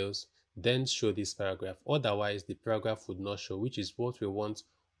have details, then show this paragraph. Otherwise, the paragraph would not show, which is what we want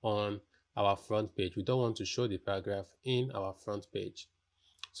on our front page. We don't want to show the paragraph in our front page.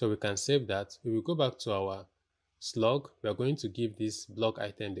 So we can save that. We will go back to our slug. We are going to give this blog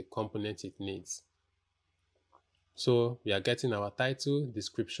item the component it needs. So we are getting our title,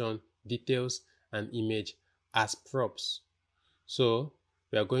 description, details, and image as props. So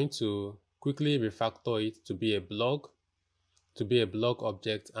we are going to quickly refactor it to be a blog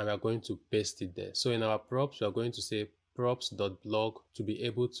object, and we are going to paste it there. So in our props, we are going to say props.blog to be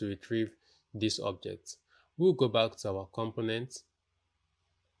able to retrieve this object. We'll go back to our component,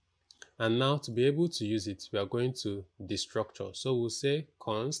 and now to be able to use it, we are going to destructure. So we'll say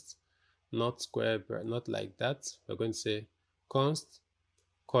const, not square, not like that. We're going to say const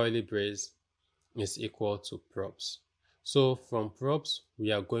curly brace is equal to props. So from props,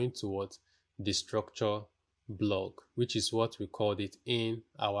 we are going to what? Destructure blog, which is what we called it in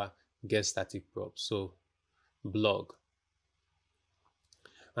our get static props. So blog.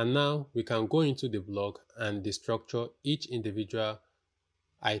 And now we can go into the blog and destructure each individual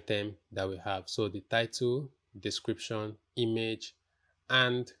item that we have. So the title, description, image,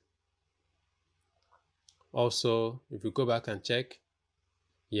 and also if we go back and check,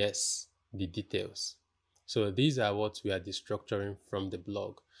 yes, the details. So these are what we are destructuring from the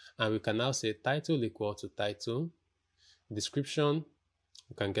blog. And we can now say title equal to title, description,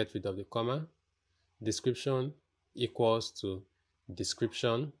 we can get rid of the comma, description equals to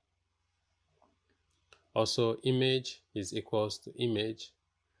description, also image is equals to image,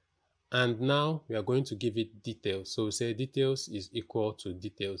 and now we are going to give it details. So we say details is equal to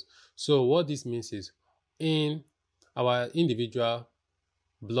details. So what this means is in our individual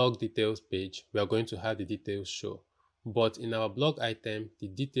blog details page, we are going to have the details show. But in our blog item, the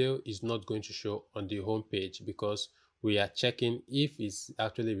detail is not going to show on the home page because we are checking if it's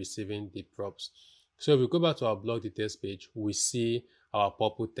actually receiving the props. So if we go back to our blog details page, we see our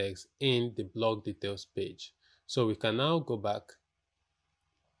purple text in the blog details page. So we can now go back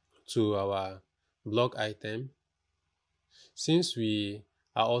to our blog item Since we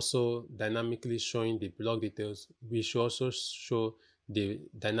are also dynamically showing the blog details, we should also show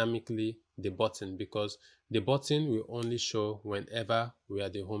dynamically the button, because the button will only show whenever we are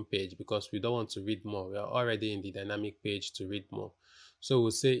at the home page, because we don't want to read more. We are already in the dynamic page to read more. So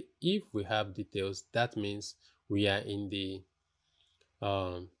we'll say if we have details, that means we are in the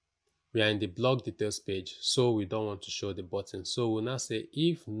blog details page, so we don't want to show the button. So we'll now say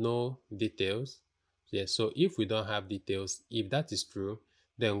if no details. Yes, so if we don't have details, if that is true,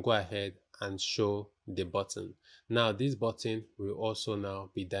 then go ahead and show the button. Now this button will also now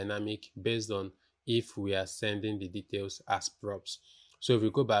be dynamic based on if we are sending the details as props. So if we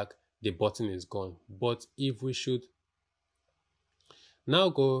go back, the button is gone. But if we should now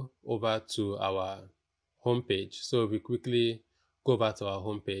go over to our home page, so if we quickly go back to our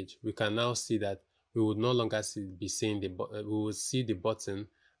home page, we can now see that we would no longer be seeing we will see the button,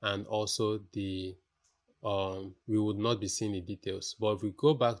 and also the we would not be seeing the details. But if we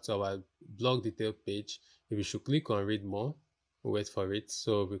go back to our blog detail page, if we should click on read more, wait for it.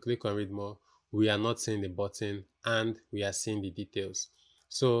 So if we click on read more, we are not seeing the button and we are seeing the details.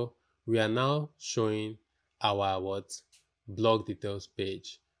 So we are now showing our blog details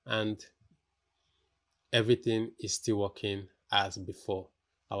page, and everything is still working as before.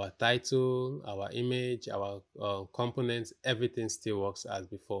 Our title, our image, our components, everything still works as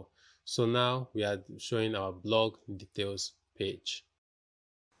before. So now we are showing our blog details page.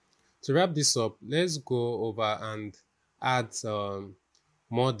 To wrap this up, let's go over and add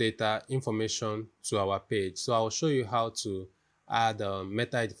more data information to our page. So I'll show you how to add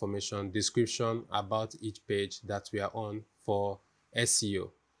meta information, description about each page that we are on for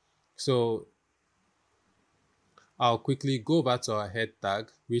SEO. So I'll quickly go over to our head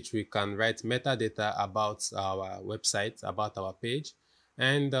tag, which we can write metadata about our website, about our page.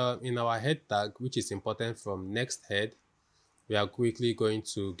 And in our head tag, which is important from next head, we are quickly going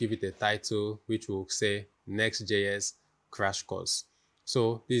to give it a title, which will say Nextjs Crash Course.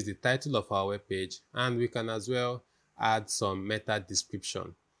 So this is the title of our web page, and we can as well add some meta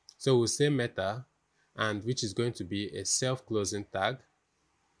description. So we'll say meta, and which is going to be a self-closing tag.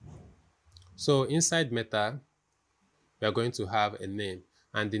 So inside meta, we are going to have a name,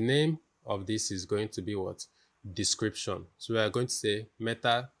 and the name of this is going to be what? Description. So we are going to say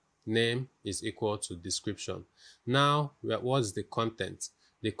meta name is equal to description. Now, what's the content?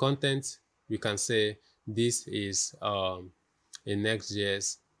 The content, we can say this is a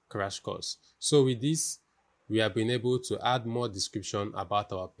Nextjs crash course. So with this, we have been able to add more description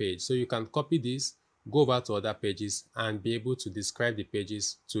about our page. So you can copy this, go over to other pages, and be able to describe the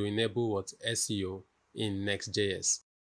pages to enable what? SEO in Nextjs.